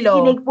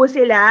Philo. Nakikinig po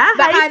sila.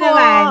 Baka Hi po.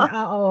 naman.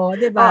 Oo,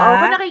 diba? Oo,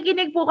 kung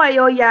nakikinig po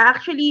kayo,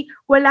 actually,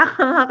 wala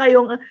ka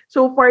kayong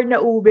so far na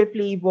ube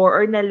flavor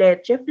or na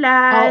leche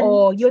flan.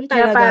 Oo, yun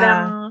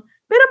talaga.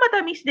 Pero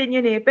matamis din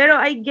yun eh. Pero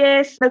I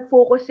guess,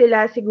 nag-focus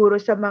sila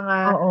siguro sa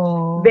mga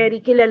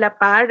very kilala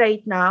pa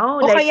right now.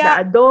 Like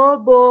the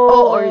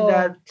adobo or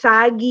the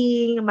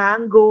saging,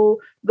 mango.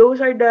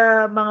 Those are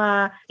the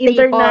mga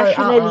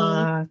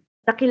internationally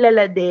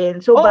nakilala din.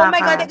 So, oh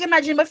my God,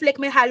 imagine mo, like,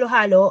 may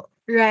halo-halo.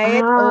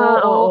 Right?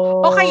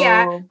 O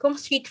kaya, kung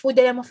street food,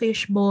 alam mo,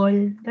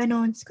 fishball.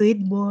 Ganon,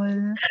 squid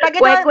ball.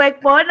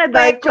 Kwek-kwek po na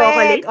dark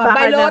chocolate.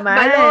 Baka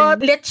balot.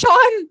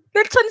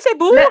 Lechon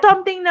Cebu.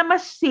 Something na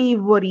mas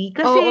savory.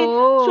 Kasi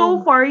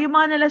so far, yung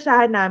mga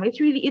nalasahan namin, it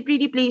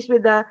really plays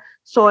with the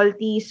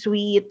salty,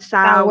 sweet,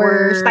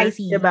 sour,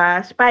 spicy.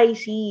 Diba?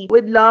 Spicy.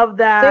 Would love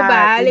that.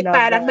 Diba? Like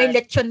parang may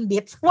lechon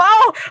bits.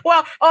 Wow!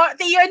 Oh,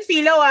 Tio and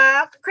Philo,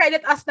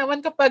 credit us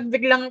naman kapag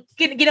biglang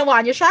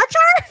ginawa niyo siya.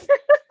 Char!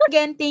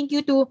 Again, thank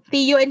you to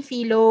Tio and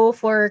Philo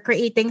for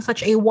creating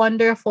such a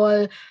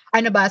wonderful,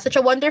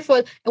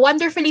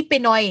 wonderfully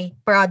Pinoy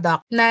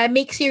product na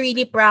makes you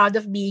really proud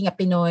of being a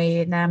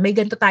Pinoy, na may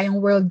ganito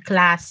tayong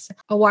world-class,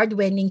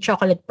 award-winning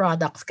chocolate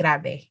products.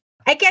 Grabe.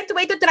 I can't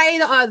wait to try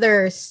the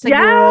others. Siguro.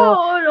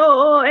 Yeah,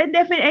 oo. And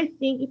definitely, I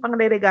think,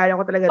 ipang-regalo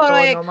ko talaga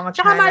correct. To, no? Mga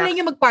tsaka malay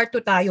nyo mag-part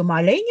 2 tayo.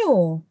 Malay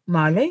nyo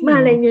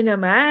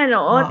naman.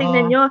 Oo,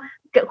 tingnan nyo.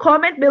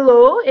 Comment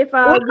below if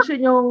gusto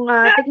nyong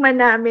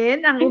tikman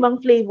namin ang ibang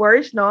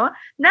flavors, no?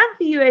 Ng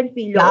Tio and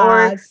Philo.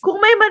 Yes. Or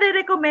kung may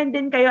marirecommend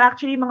din kayo,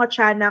 actually, mga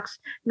Chanax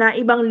na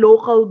ibang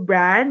local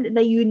brand na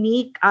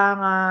unique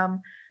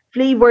ang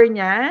flavor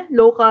niya,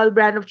 local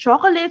brand of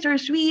chocolates or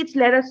sweets,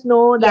 let us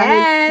know.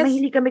 Dahil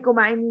mahilig kami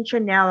kumain ni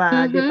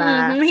Chanela, di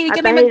ba? Mahilig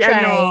kami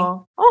mag-try.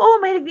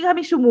 Mahilig din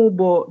kami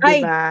sumubo, di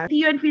ba?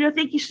 Tio and Philo,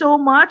 thank you so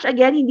much.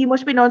 Again, hindi mo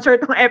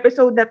sponsor tong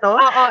episode na to.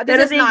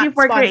 Pero thank you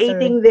for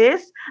creating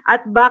this.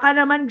 At baka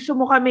naman gusto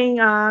mo kaming,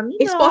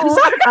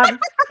 sponsor.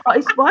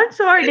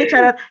 Sponsor.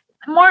 Charot.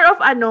 More of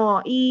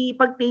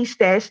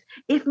ipag-taste test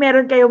if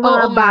meron kayong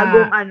mga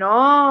bagong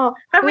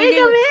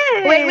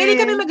Willing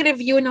kami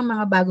mag-review ng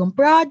mga bagong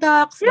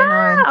products,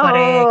 ganon.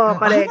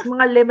 Correct.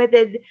 Mga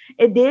limited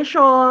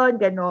edition,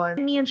 ganon.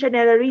 Me and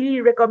Chanela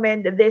really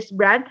recommend this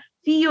brand,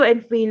 Tio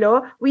and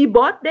Philo. We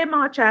bought them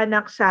mga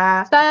Chanax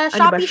sa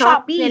Shopee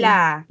shop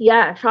nila.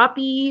 Yeah,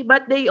 Shopee.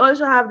 But they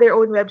also have their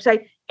own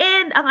website.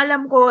 And ang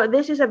alam ko,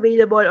 this is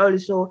available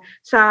also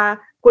sa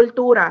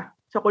Kultura.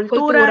 Sa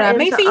Kultura.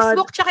 May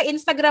Facebook tsaka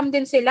Instagram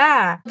din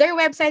sila. Their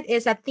website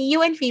is at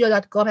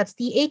theoandphilo.com. That's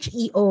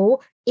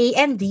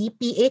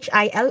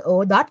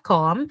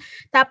theoandphilo.com.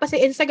 Tapos sa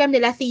Instagram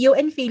nila, Theo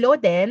and Philo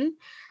din.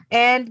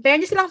 And meron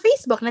din silang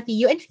Facebook na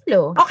Tio and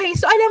Philo. Okay,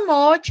 so alam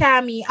mo,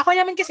 Chami, ako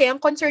naman kasi, ang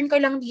concern ko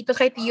lang dito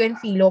kay Tio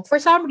and Philo, for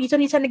some reason,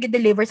 hindi siya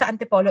nag-deliver sa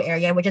Antipolo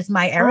area, which is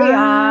my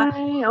area.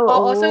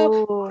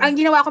 So, ang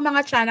ginawa ko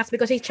mga Chanax,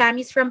 because si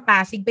Chami's from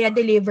Pasig,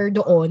 deliver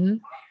doon.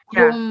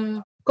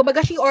 Yung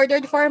kumbaga, she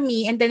ordered for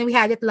me and then we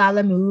had it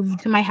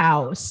moved to my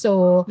house.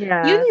 So,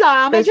 yun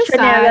lang. Medyo sad.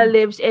 Chanela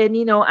lives in,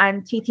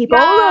 Antipolo.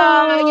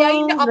 Yeah,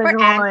 in the upper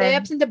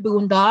Antips, in the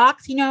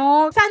boondocks,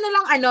 Sana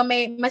lang,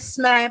 may mas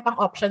marami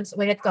pang options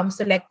when it comes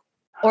to like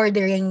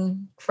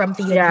ordering from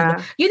Tio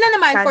and Philo. Yun na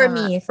naman for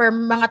me, for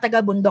mga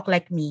taga-bundok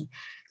like me.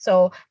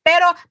 So,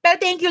 pero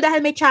thank you dahil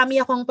may chummy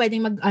akong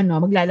pwedeng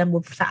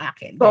maglalamove sa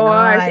akin. Of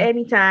course, Ganon.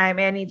 anytime.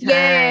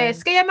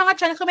 Yes. Kaya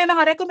mga channels, kung may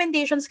mga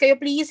recommendations kayo,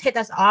 please hit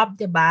us up,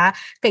 diba?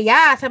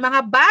 Kaya sa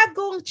mga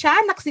bagong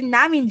channels din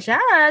namin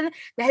dyan,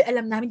 dahil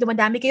alam namin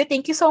dumadami kayo,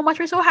 thank you so much.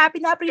 We're so happy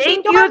na appreciate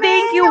Thank nyo you, kami.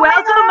 thank you. Oh my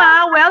Welcome,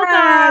 God.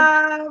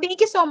 welcome. Thank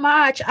you so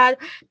much. At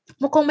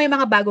kung may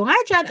mga bago nga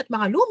dyan at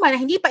mga luma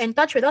na hindi pa in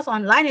touch with us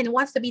online and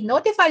wants to be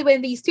notified when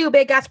these two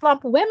big-ass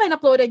plump women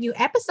upload a new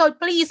episode,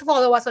 please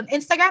follow us on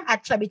Instagram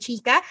at Chubby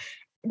Chica.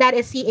 That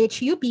is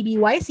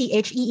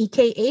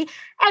CHUBBYCHEEKA.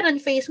 And on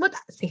Facebook,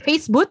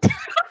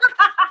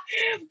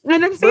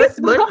 and on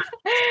Facebook,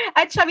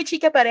 at Chubby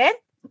Chica pa rin.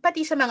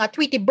 Pati sa mga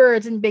Tweety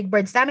Birds and Big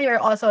Birds namin, we're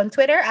also on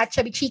Twitter at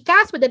Chubby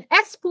Chicas with an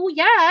S po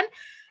yan.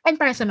 And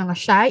para sa mga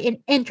shy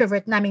and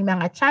introvert naming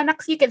mga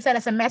chanaks, you can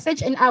send us a message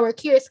in our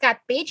Curious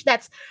Cat page.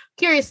 That's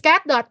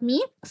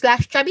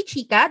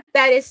curiouscat.me/chubbychica.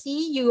 That is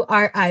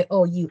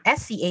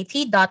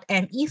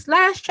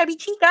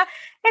CURIOUSCAT.me/chubbychica.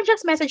 And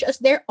just message us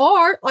there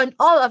or on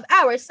all of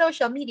our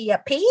social media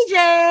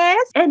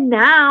pages. And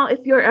now,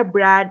 if you're a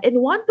brand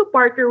and want to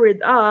partner with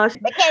us,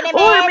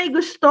 or may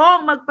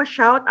gustong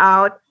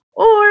magpa-shoutout,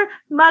 or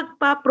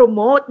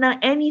magpa-promote ng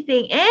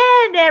anything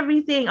and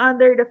everything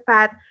under the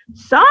fat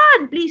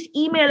sun, please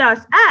email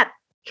us at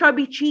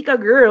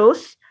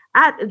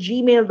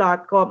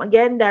chubbychicagirls@gmail.com.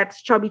 Again,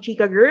 that's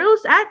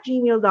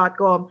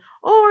chubbychicagirls@gmail.com.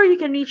 Or you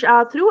can reach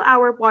out through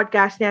our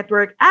podcast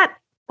network at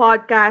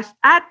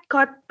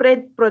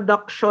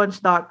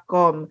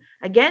podcast@cutprintproductions.com.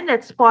 Again,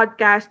 that's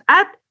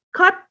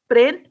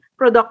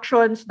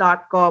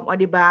podcast@cutprintproductions.com. O,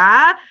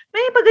 diba?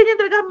 May paganyan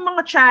talaga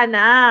mga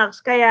channels.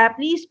 Kaya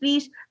please,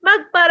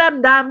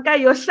 magparamdam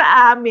kayo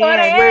sa amin.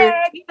 Correct. We're,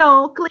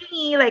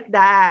 clingy like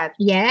that.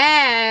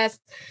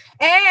 Yes.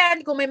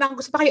 And kung may mga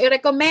gusto pa kayo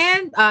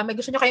i-recommend, may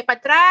gusto nyo kayong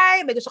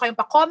pa-try, may gusto kayong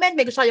pa-comment,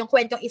 may gusto kayong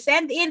kwentong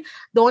i-send in,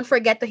 don't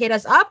forget to hit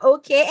us up,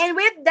 okay? And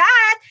with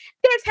that,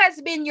 this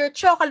has been your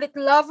chocolate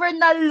lover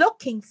na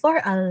looking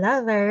for a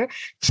lover,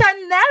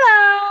 Chanela!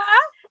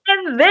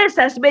 And this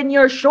has been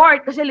your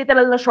short, kasi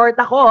literal na short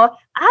ako,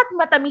 at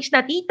matamis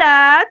na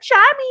tita,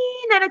 Chami,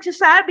 na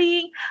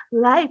nagsasabing,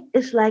 life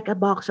is like a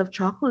box of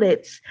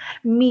chocolates.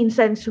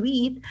 Minsan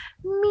sweet,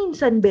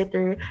 minsan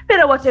bitter.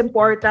 Pero what's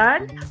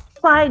important?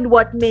 Find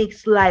what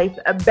makes life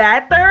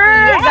better.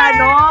 Yes!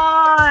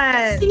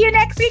 Ganon! See you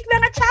next week,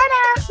 mga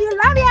Chanas! We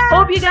love ya!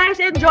 Hope you guys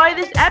enjoy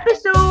this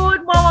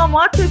episode.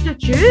 Mama,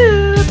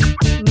 choo-choo-choo!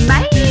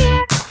 Bye!